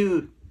 they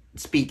do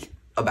speak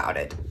about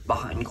it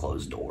behind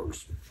closed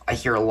doors. I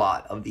hear a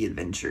lot of the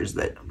adventures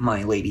that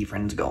my lady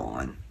friends go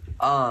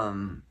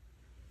on.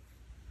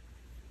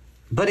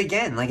 But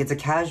again, like, it's a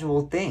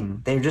casual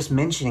thing. They're just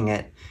mentioning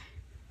it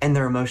and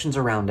their emotions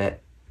around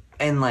it.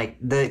 And, like,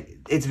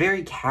 it's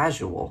very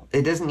casual.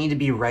 It doesn't need to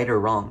be right or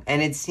wrong.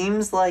 And it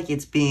seems like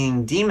it's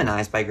being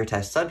demonized by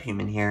Grotesque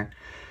Subhuman here,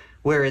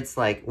 where it's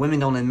like, women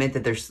don't admit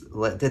that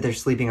they're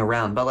sleeping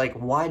around. But, like,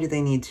 why do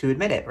they need to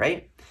admit it,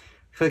 right?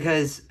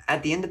 Because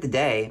at the end of the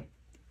day,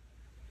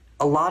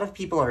 a lot of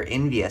people are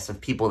envious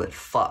of people that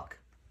fuck.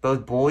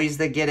 Both boys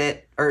that get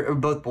it, or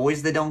both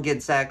boys that don't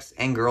get sex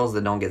and girls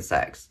that don't get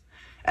sex.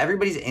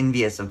 Everybody's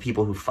envious of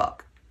people who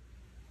fuck.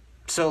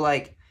 So,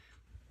 like,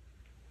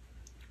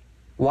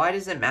 why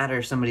does it matter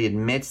if somebody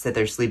admits that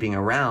they're sleeping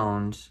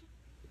around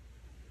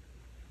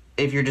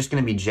if you're just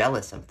going to be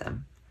jealous of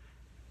them?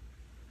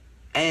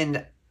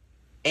 And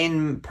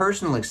in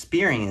personal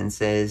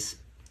experiences,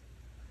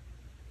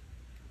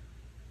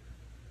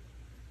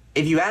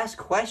 if you ask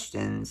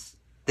questions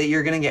that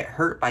you're going to get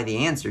hurt by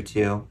the answer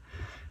to,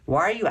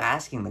 why are you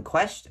asking the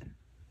question?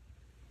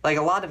 Like,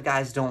 a lot of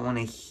guys don't want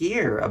to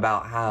hear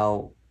about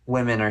how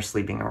women are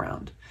sleeping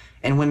around.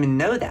 And women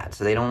know that,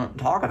 so they don't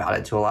talk about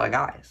it to a lot of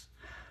guys.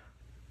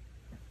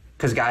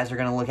 Because guys are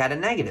going to look at it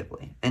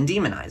negatively and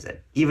demonize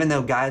it. Even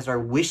though guys are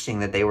wishing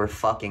that they were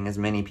fucking as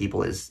many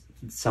people as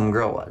some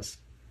girl was.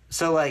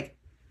 So, like,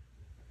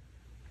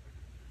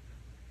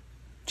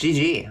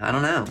 GG. I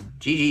don't know.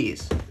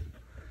 GG's.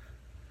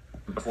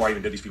 Before I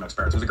even did these female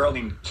experiments, there was a girl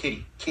named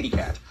Kitty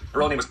Cat. Her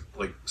real name was,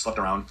 like, slept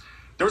around.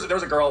 There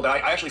was a girl that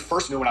I actually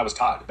first knew when I was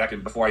Todd,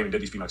 before I even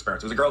did these female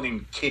experiments. There was a girl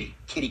named Kitty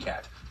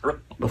Cat.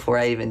 Before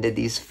I even did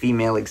these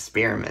female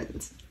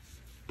experiments.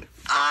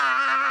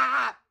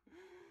 Ah!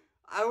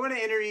 I want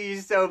to interview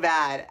you so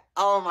bad.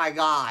 Oh my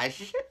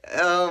gosh.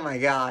 Oh my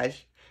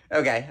gosh.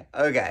 Okay.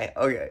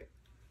 Her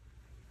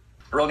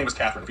real name was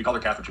Catherine. If you called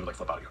her Catherine, she would, like,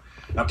 flip out of you.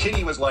 Now,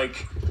 Kitty was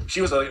like,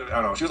 she was like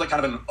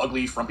kind of an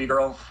ugly, frumpy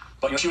girl.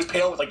 But, you know, she was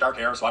pale with, like, dark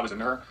hair, so I was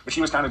into her. But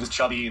she was kind of just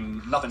chubby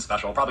and nothing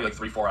special. Probably, like,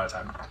 3-4 out of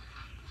 10.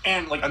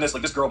 And, like, on this,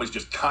 like, this girl was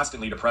just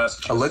constantly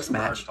depressed. She a was looks super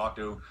hard match to talk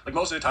to. Like,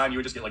 most of the time, you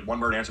would just get, like,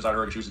 one-word answers out of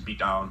her because she was just beat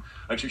down.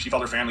 Like, she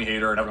felt her family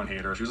hated her and everyone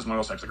hated her. She was just one of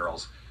those types of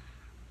girls.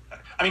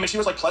 I mean, she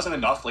was, like, pleasant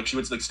enough. Like, she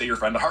would, like, stay your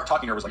friend. But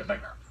talking to her was, like, a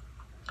nightmare.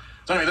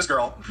 So anyway, this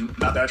girl,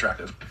 not that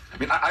attractive. I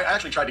mean, I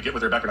actually tried to get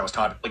with her back when I was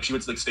Todd. Like, she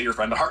would, like, stay your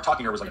friend. But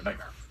talking to her was, like, a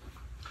nightmare.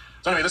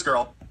 So anyway, this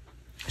girl.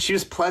 She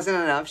was pleasant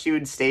enough. She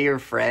would stay your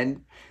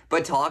friend.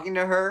 But talking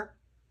to her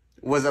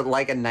was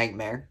like a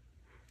nightmare.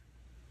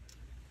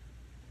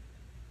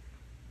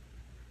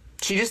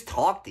 She just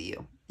talked to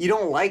you. You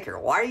don't like her.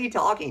 Why are you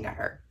talking to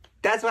her?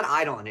 That's what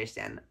I don't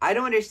understand. I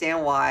don't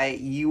understand why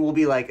you will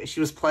be like, she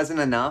was pleasant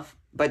enough,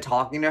 but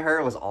talking to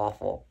her was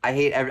awful. I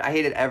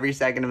hated every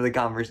second of the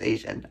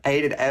conversation. I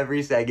hated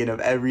every second of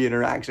every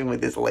interaction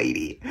with this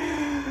lady.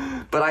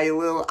 But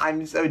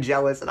I'm so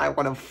jealous and I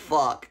want to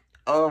fuck.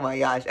 Oh my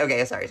gosh.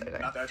 Okay, sorry.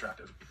 Not that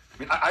attractive.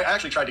 I mean, I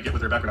actually tried to get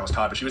with her back when I was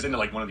Todd, but she was into,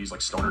 like, one of these,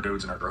 like, stoner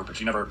dudes in our group, and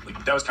she never,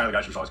 like, that was kind of the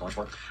guy she was always going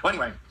for. Well,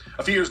 anyway,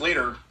 a few years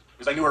later,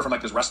 because I knew her from,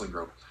 like, this wrestling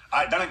group,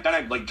 then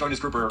I like, joined this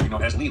group, you know,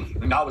 as Lily,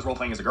 and now I was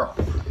role-playing as a girl.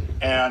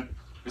 And,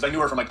 because I knew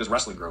her from, like, this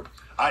wrestling group,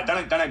 then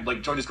I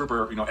like, joined this group,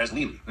 you know, as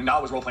Lily, and now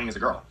I was role-playing as a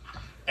girl.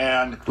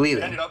 And Lily.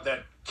 It ended up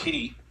that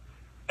Kitty,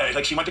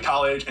 like, she went to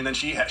college, and then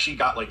she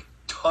got, like,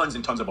 tons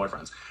and tons of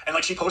boyfriends. And,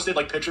 like, she posted,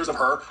 like, pictures of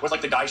her with,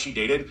 like, the guy she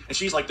dated, and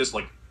she's, like, this,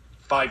 like,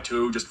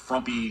 5'2", just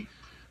frumpy,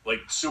 like,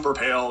 super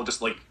pale,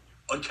 just, like,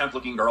 unkempt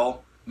looking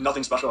girl,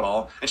 nothing special at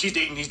all. And she's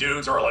dating these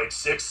dudes who are, like,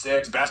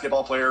 6'6",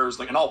 basketball players,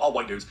 like, and all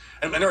white dudes.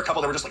 And there were a couple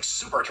that were just, like,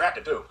 super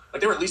attractive too. Like,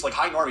 they were at least, like,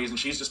 high normies, and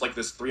she's just, like,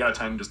 this 3 out of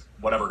 10 just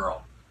whatever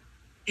girl.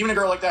 Even a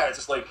girl like that, it's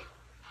just like,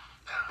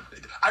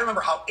 I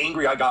remember how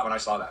angry I got when I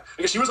saw that,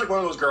 because she was, like, one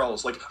of those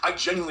girls, like, I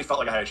genuinely felt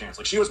like I had a chance.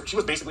 Like, she was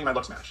basically my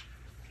looks match.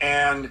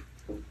 And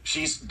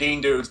she's dating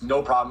dudes,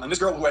 no problem. And this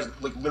girl who has,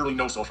 like, literally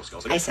no social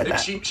skills. Like, I said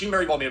that. She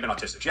very well may have been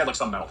autistic. She had, like,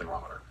 some mental thing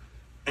wrong with her.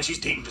 And she's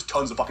dating just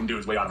tons of fucking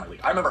dudes way out of my league.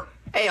 I remember.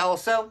 Hey,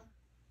 also,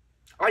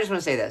 I just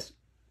want to say this.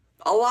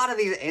 A lot of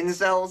these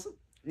incels,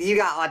 you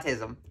got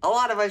autism. A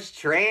lot of us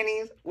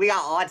trannies, we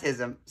got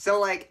autism. So,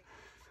 like,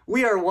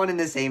 we are one and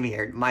the same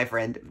here, my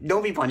friend.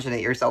 Don't be punching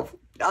at yourself.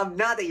 Not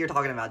that you're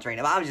talking about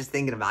training, but I was just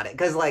thinking about it.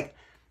 Because, like,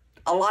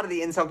 a lot of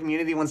the incel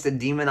community wants to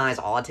demonize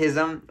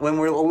autism when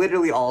we're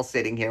literally all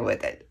sitting here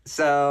with it.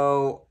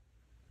 So,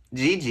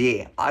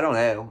 GG. I don't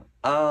know.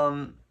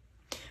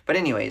 But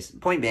anyways,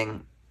 point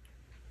being,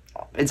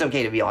 it's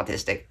okay to be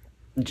autistic.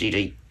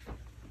 GG.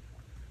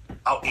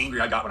 How angry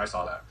I got when I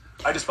saw that.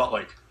 I just felt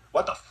like,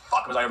 what the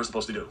fuck was I ever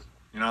supposed to do?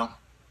 You know?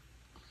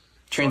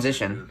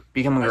 Transition.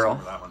 Become a girl.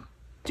 That one.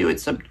 Do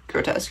it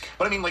grotesque.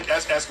 But I mean, like,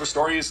 as for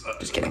stories,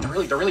 just kidding. There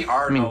really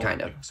are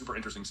kind of. Like, super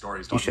interesting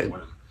stories You talking should. to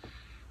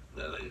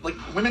women.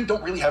 Like, women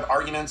don't really have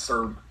arguments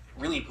or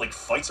really like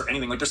fights or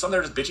anything. Like there's some that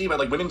are just bitchy, but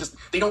like women just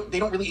they don't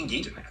really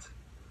engage in that.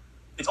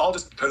 It's all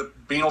just kind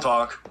of banal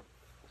talk,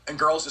 and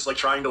girls just like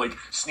trying to like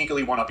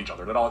sneakily one up each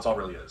other. That's all it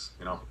really is,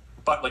 you know.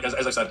 But like as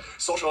I said,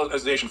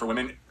 socialization for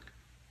women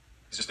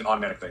is just an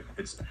automatic thing.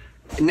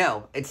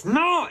 No, it's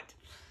not.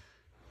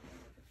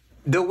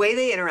 The way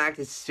they interact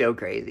is so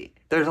crazy.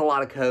 There's a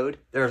lot of code.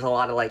 There's a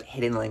lot of like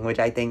hidden language,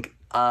 I think.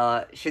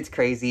 Shit's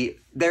crazy.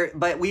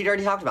 But we'd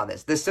already talked about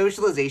this. The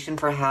socialization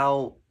for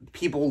how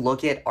people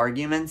look at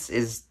arguments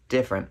is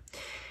different.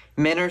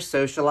 Men are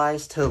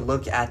socialized to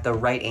look at the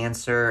right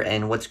answer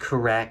and what's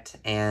correct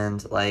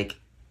and like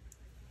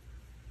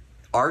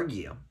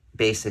argue,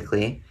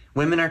 basically.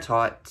 Women are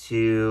taught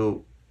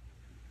to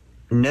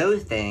know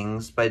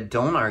things but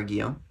don't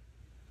argue.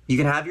 You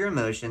can have your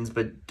emotions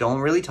but don't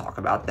really talk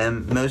about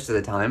them most of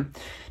the time.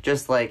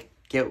 Just like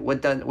get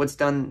what's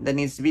done that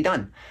needs to be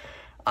done.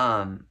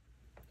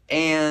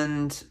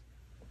 And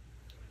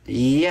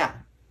yeah,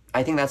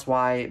 I think that's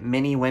why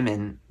many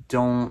women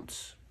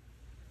don't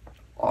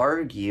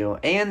argue,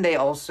 and they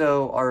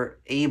also are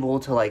able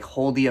to like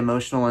hold the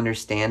emotional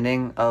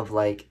understanding of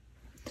like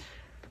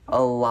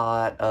a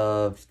lot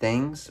of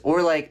things,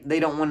 or like they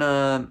don't want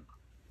to,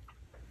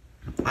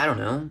 I don't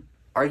know,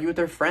 argue with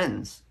their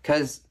friends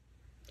because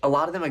a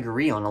lot of them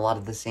agree on a lot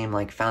of the same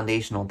like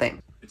foundational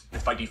things.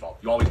 It's by default.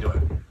 You always do it.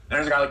 And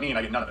there's a guy like me and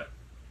I get none of it.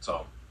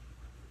 So,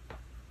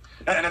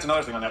 and that's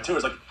another thing on that too,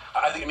 is like,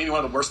 I think maybe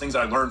one of the worst things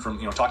that I learned from,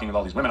 you know, talking with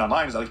all these women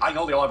online is that, like, I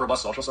know they all have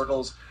robust social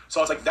circles.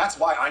 So it's like, that's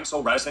why I'm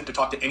so reticent to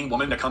talk to any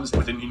woman that comes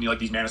within, you know, like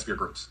these manosphere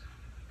groups.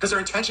 Because their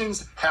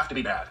intentions have to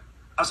be bad.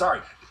 I'm sorry.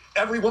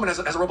 Every woman has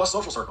a robust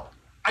social circle.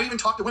 I even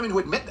talk to women who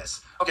admit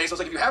this. Okay, so it's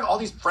like, if you have all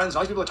these friends and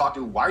all these people to talk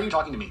to, why are you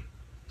talking to me?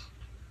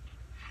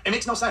 It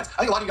makes no sense. I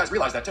think a lot of you guys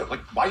realize that too. Like,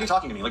 why are you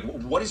talking to me? Like,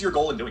 what is your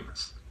goal in doing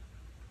this?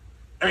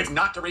 I mean, it's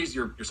not to raise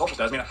your social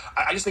status. I mean,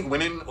 I just think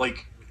women,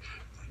 like,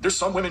 there's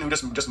some women who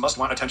just must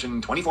want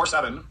attention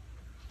 24/7,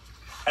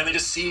 and they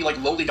just see like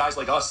lowly guys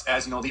like us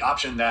as, you know, the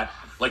option that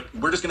like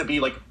we're just gonna be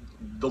like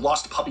the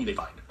lost puppy they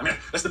find. I mean,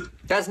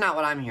 that's not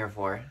what I'm here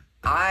for.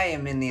 I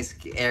am in these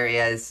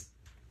areas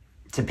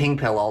to pink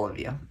pill all of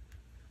you.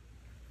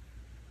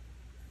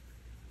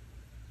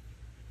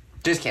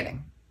 Just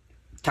kidding.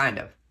 Kind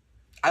of.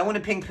 I want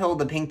to pink pill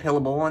the pink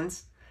pillable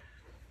ones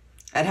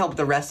and help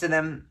the rest of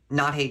them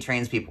not hate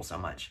trans people so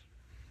much.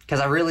 Because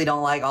I really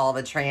don't like all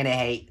the tranny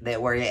hate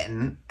that we're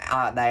getting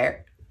out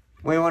there.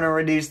 We want to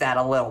reduce that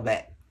a little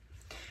bit.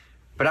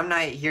 But I'm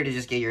not here to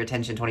just get your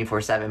attention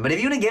 24/7. But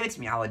if you want to give it to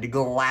me, I would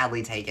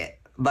gladly take it.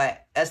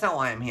 But that's not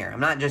why I'm here. I'm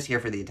not just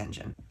here for the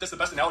attention. That's the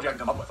best analogy I can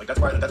come up with. Like, that's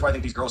why I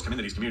think these girls come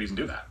into these communities and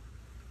do that.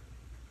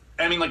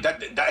 And I mean, like,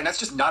 that and that's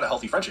just not a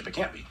healthy friendship. It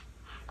can't be.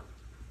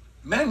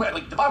 Men and women,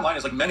 like, the bottom line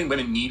is, like, men and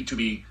women need to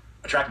be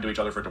attracted to each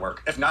other for it to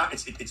work. If not,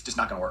 it's just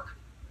not going to work.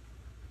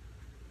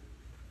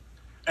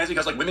 And it's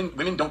because, like,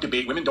 women don't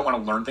debate. Women don't want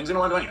to learn things. They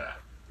don't want to do any of that.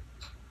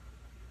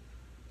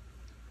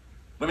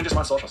 Women just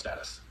want social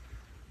status.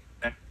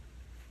 And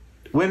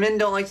women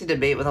don't like to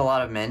debate with a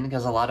lot of men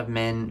because a lot of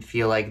men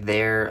feel like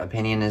their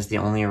opinion is the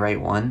only right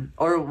one.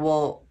 Or,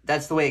 well,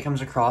 that's the way it comes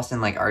across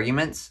in, like,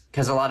 arguments.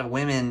 Because a lot of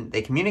women,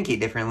 they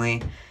communicate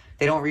differently.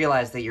 They don't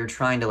realize that you're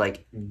trying to,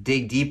 like,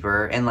 dig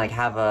deeper and, like,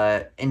 have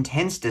a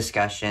intense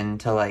discussion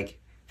to,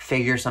 like,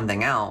 figure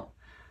something out.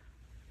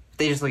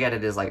 They just look at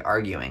it as, like,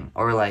 arguing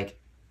or, like,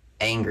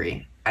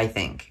 angry, I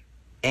think.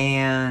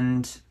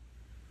 And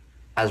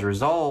as a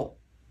result,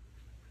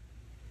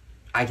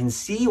 I can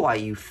see why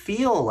you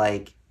feel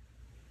like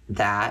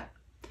that,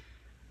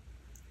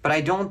 but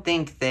I don't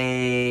think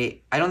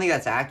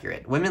that's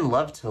accurate. Women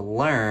love to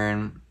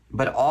learn,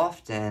 but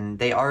often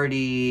they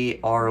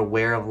already are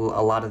aware of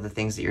a lot of the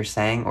things that you're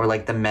saying or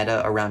like the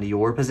meta around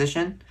your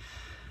position,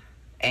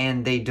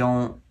 and they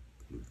don't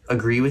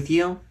agree with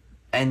you,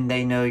 and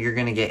they know you're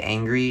going to get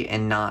angry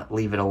and not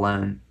leave it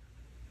alone.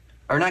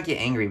 Or not get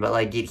angry, but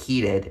like get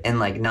heated and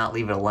like not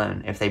leave it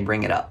alone if they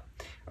bring it up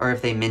or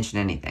if they mention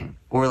anything.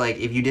 Or like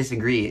if you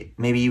disagree,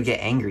 maybe you get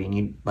angry and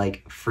you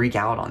like freak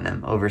out on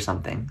them over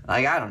something.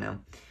 Like, I don't know.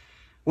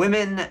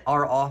 Women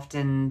are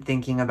often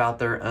thinking about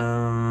their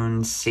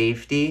own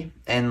safety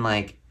and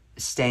like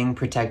staying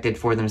protected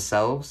for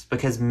themselves,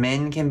 because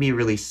men can be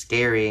really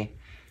scary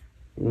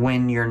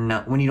when you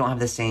don't have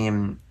the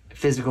same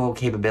physical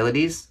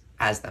capabilities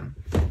as them.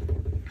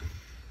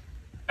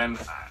 And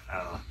I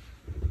don't know.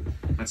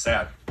 It's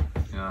sad,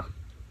 you know.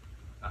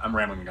 I'm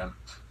rambling again.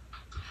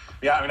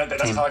 Yeah, I mean,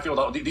 that's how I feel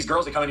about these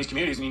girls that come in these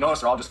communities, and you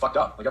notice they're all just fucked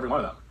up, like every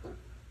one of them.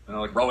 You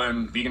know, like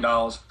Rowan, Vegan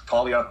Dolls,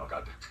 Talia. Oh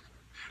God.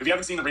 If you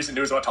haven't seen the recent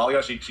news about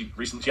Talia, she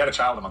had a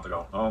child a month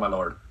ago. Oh my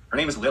Lord. Her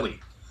name is Lily.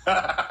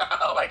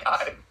 Oh my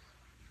God.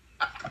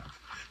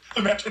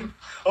 Imagine.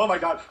 Oh my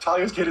God.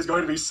 Talia's kid is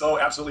going to be so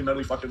absolutely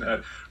mentally fucked in the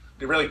head.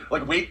 They really,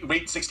 like,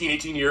 wait 16,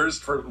 18 years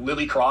for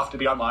Lily Croft to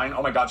be online.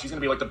 Oh my God, she's going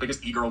to be like the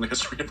biggest e-girl in the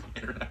history of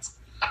the internet.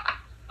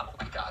 Oh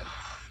my God.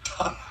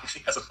 She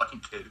has a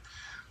fucking kid.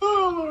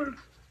 Oh Lord.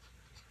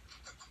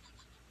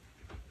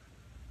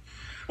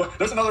 Well,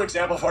 there's another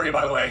example for you,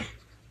 by the way.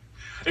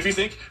 If you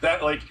think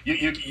that like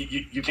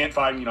you can't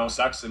find, you know,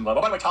 sex and love.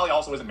 Oh, by the way, Talia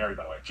also isn't married,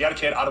 by the way. She had a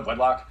kid out of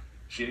wedlock.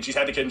 She's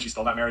had the kid and she's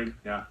still not married.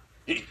 Yeah.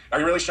 Are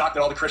you really shocked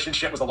that all the Christian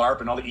shit was a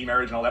LARP and all the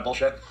e-marriage and all that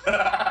bullshit?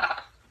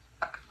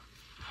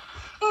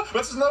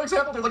 This is another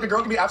example, dude. Like, a girl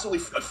can be absolutely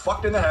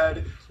fucked in the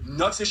head,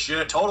 nuts as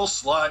shit, total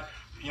slut,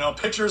 you know,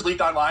 pictures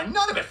leaked online.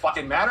 None of it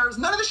fucking matters.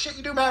 None of the shit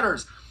you do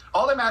matters.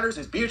 All that matters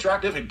is be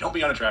attractive and don't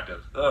be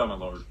unattractive. Oh, my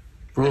lord.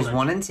 Rules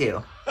 1 and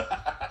 2.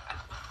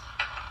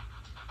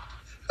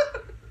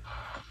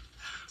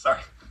 Sorry.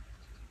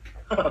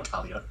 Oh,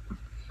 Talia.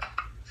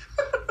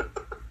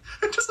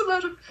 Just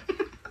imagine.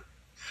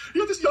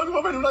 You have this young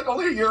woman who, like,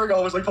 only a year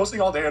ago was, like, posting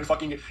all day on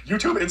fucking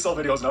YouTube incel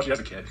videos, and now she has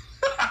a kid.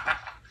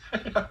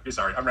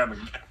 Sorry, I'm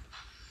rambling again.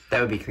 That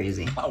would be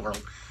crazy. Oh,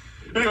 world.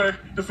 Anyway,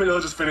 let's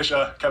just finish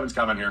Kevin's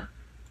comment here.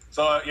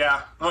 So,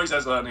 yeah, he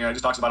says, he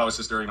just talks about how his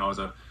sister, you know, is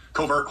a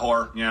covert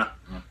whore. Yeah.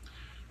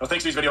 Well,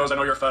 thanks to these videos, I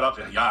know you're fed up.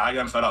 Yeah, I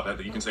am fed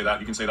up. You can say that.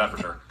 You can say that for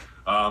sure.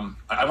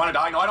 I want to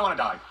die. No, I don't want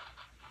to die.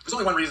 There's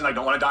only one reason I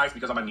don't want to die is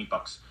because I'm on meat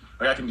bucks.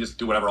 Like, I can just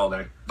do whatever all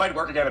day. If I had to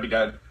work again, I'd be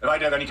dead. If I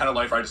had any kind of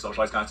life where I had to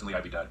socialize constantly,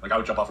 I'd be dead. Like, I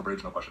would jump off a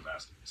bridge, no questions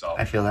asked. So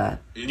I feel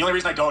that. The only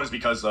reason I don't is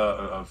because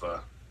I'm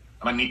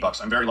on meat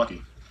bucks. I'm very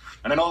lucky.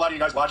 And I know a lot of you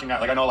guys watching that.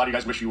 Like, I know a lot of you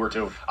guys wish you were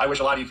too. I wish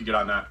a lot of you could get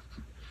on that.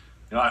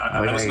 You know, I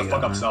listen to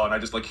Fuck Up Cell, and I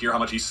just, like, hear how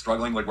much he's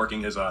struggling, like,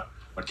 working his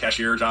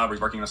cashier job, or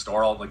he's working in a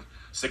store all, like,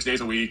 6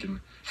 days a week. And,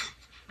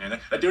 man,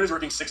 that dude is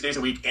working 6 days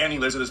a week, and he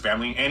lives with his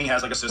family, and he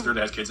has, like, a sister that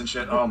has kids and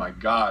shit. Oh, my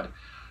God.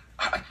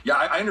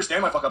 I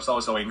understand why Fuck Up Cell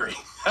is so angry.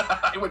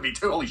 I would be,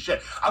 too. Holy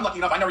shit. I'm lucky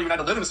enough I never even had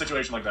to live in a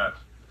situation like that.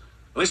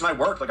 At least when I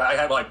worked, like, I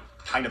had, like,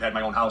 kind of had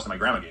my own house that my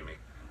grandma gave me.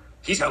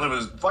 He's got to live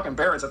with his fucking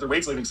parents after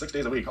weight sleeping 6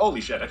 days a week.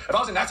 Holy shit. If I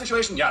was in that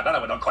situation, yeah, then I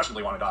would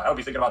unquestionably want to die. I would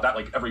be thinking about that,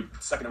 like, every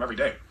second of every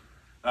day.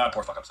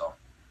 Poor Fuck Up Cell.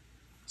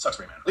 Sucks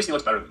for me, man. At least he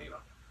looks better than me,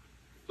 though.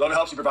 So if it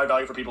helps you provide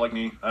value for people like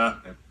me,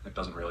 it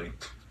doesn't really.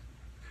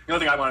 The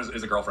only thing I want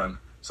is a girlfriend.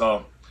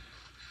 So,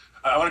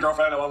 I want a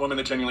girlfriend. I want a woman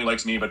that genuinely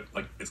likes me, but,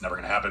 like, it's never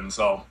going to happen.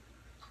 So,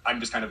 I'm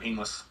just kind of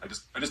aimless. I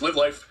just live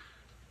life,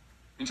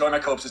 enjoy my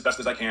copes as best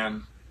as I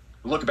can,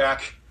 look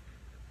back.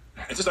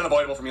 It's just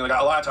unavoidable for me. Like,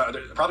 a lot of times,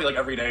 probably, like,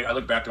 every day, I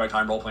look back to my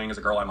time role-playing as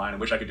a girl online and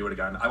wish I could do it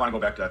again. I want to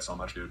go back to that so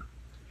much, dude.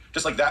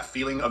 Just, like, that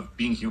feeling of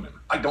being human.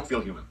 I don't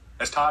feel human.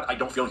 As Todd, I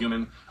don't feel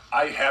human.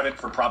 I haven't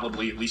for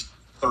probably at least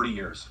 30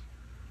 years.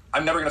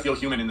 I'm never going to feel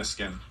human in this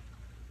skin.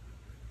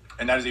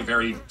 And that is a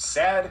very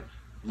sad,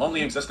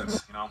 lonely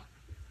existence, you know?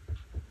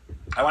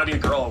 I want to be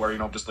a girl where, you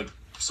know, just, like,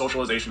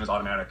 socialization is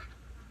automatic.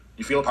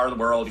 You feel a part of the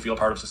world, you feel a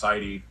part of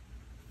society.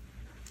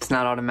 It's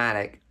not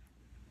automatic,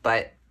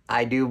 but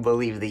I do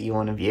believe that you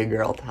want to be a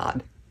girl,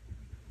 Todd.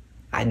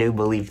 I do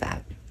believe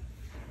that.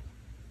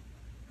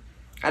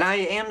 And I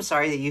am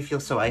sorry that you feel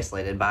so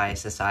isolated by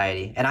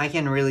society. And I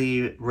can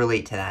really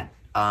relate to that.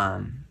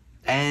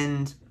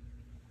 And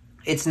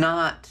it's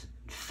not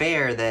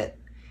fair that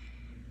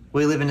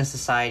we live in a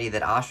society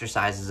that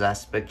ostracizes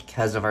us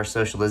because of our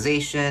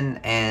socialization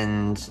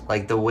and,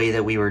 like, the way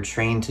that we were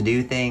trained to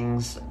do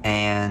things,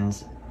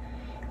 and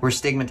we're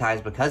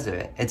stigmatized because of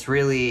it. It's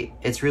really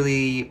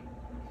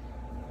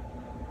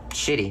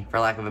shitty, for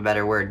lack of a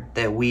better word,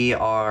 that we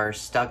are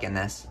stuck in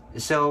this.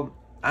 So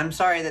I'm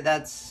sorry that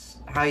that's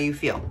how you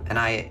feel, and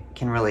I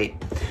can relate.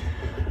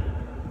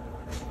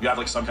 You have,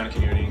 like, some kind of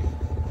community.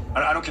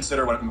 I don't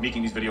consider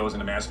making these videos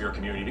in a manosphere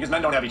community, because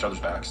men don't have each other's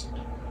backs.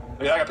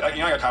 Like, I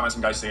got comments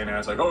from guys saying that.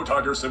 It's like, oh,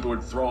 Todd, you're simple,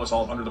 would throw us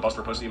all under the bus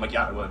for pussy. I'm like,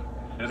 yeah, I would.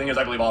 And the thing is,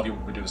 I believe all of you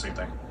would do the same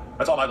thing.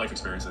 That's all my life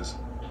experience is.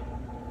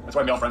 That's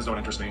why male friends don't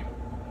interest me.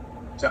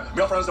 So, yeah,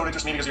 male friends don't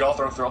interest me because you're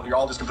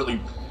all just completely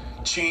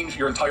change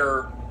your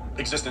entire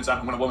existence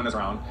when a woman is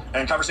around.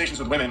 And conversations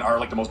with women are,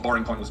 like, the most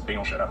boring, pointless,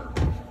 banal shit ever.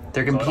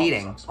 They're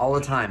competing all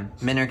the time.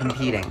 Men are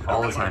competing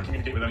all the time.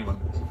 Communicate with anyone.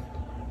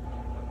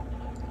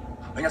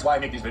 I think that's why I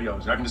make these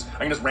videos. I can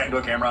just rant into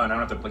a camera and I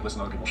don't have to, like, listen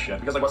to other people's shit.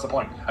 Because, like, what's the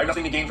point? I have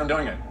nothing to gain from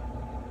doing it.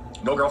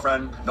 No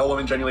girlfriend, no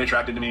woman genuinely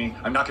attracted to me.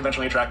 I'm not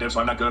conventionally attractive, so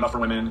I'm not good enough for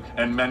women.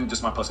 And men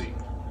just want pussy.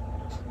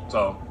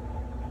 So,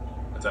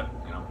 that's it,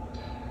 you know.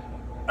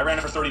 I ran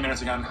it for 30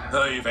 minutes again.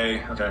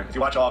 Okay, if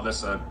you watch all of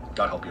this,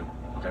 God help you.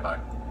 Okay, bye.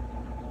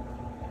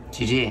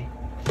 GG.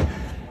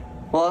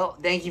 Well,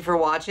 thank you for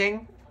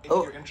watching. If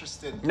you're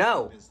interested in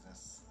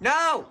business.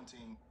 No!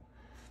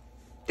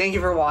 Thank you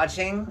for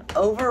watching.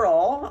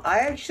 Overall, I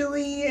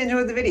actually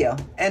enjoyed the video.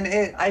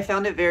 And I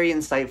found it very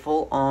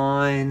insightful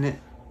on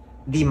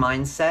the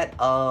mindset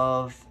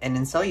of an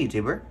incel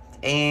YouTuber.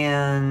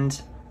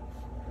 And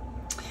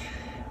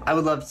I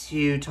would love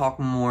to talk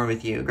more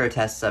with you,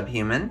 Grotesque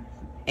Subhuman.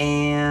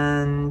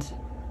 And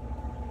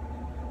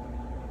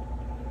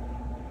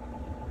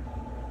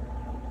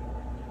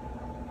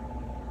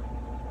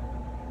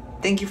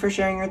thank you for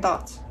sharing your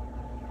thoughts.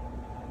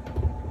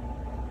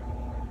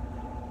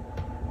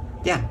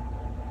 Yeah.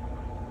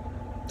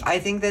 I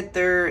think that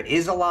there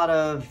is a lot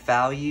of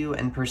value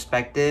and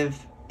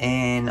perspective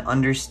in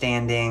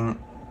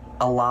understanding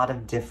a lot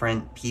of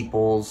different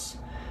people's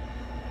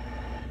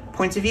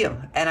points of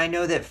view. And I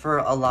know that for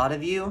a lot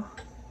of you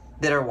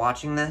that are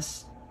watching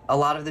this, a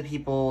lot of the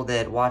people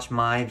that watch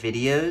my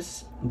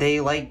videos they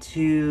like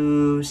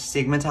to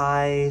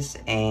stigmatize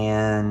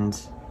and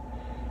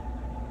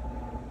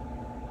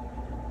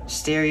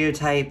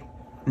stereotype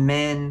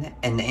men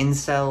and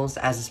incels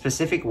as a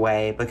specific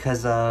way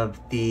because of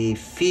the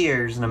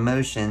fears and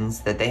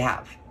emotions that they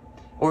have,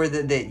 or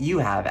that you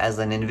have as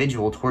an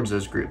individual towards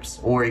those groups,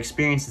 or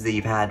experiences that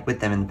you've had with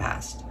them in the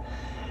past.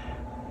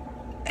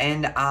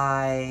 And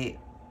I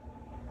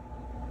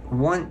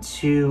want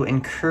to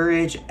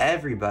encourage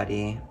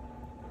everybody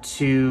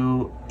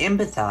to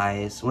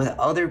empathize with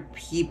other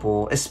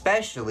people,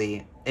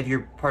 especially if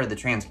you're part of the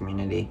trans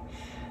community,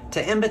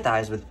 to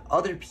empathize with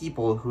other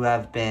people who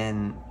have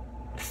been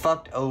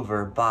fucked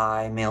over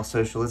by male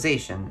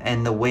socialization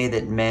and the way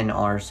that men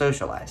are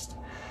socialized.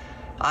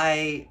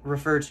 I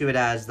refer to it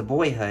as the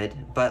boyhood,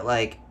 but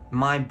like,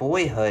 my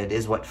boyhood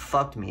is what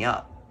fucked me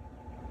up.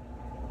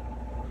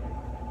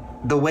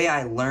 The way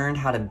I learned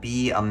how to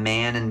be a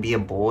man and be a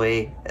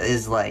boy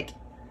is like,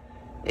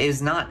 it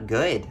was not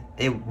good.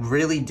 It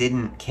really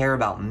didn't care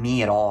about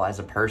me at all as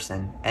a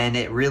person, and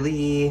it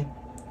really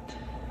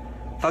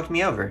fucked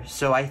me over.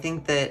 So I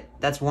think that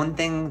that's one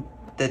thing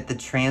that the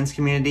trans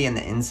community and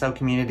the incel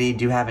community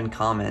do have in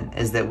common,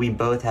 is that we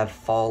both have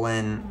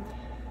fallen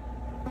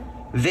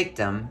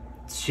victim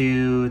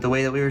to the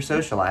way that we were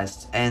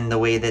socialized and the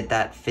way that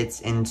that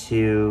fits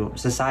into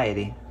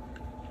society.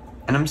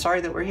 And I'm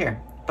sorry that we're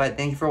here, but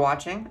thank you for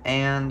watching,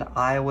 and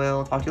I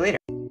will talk to you later.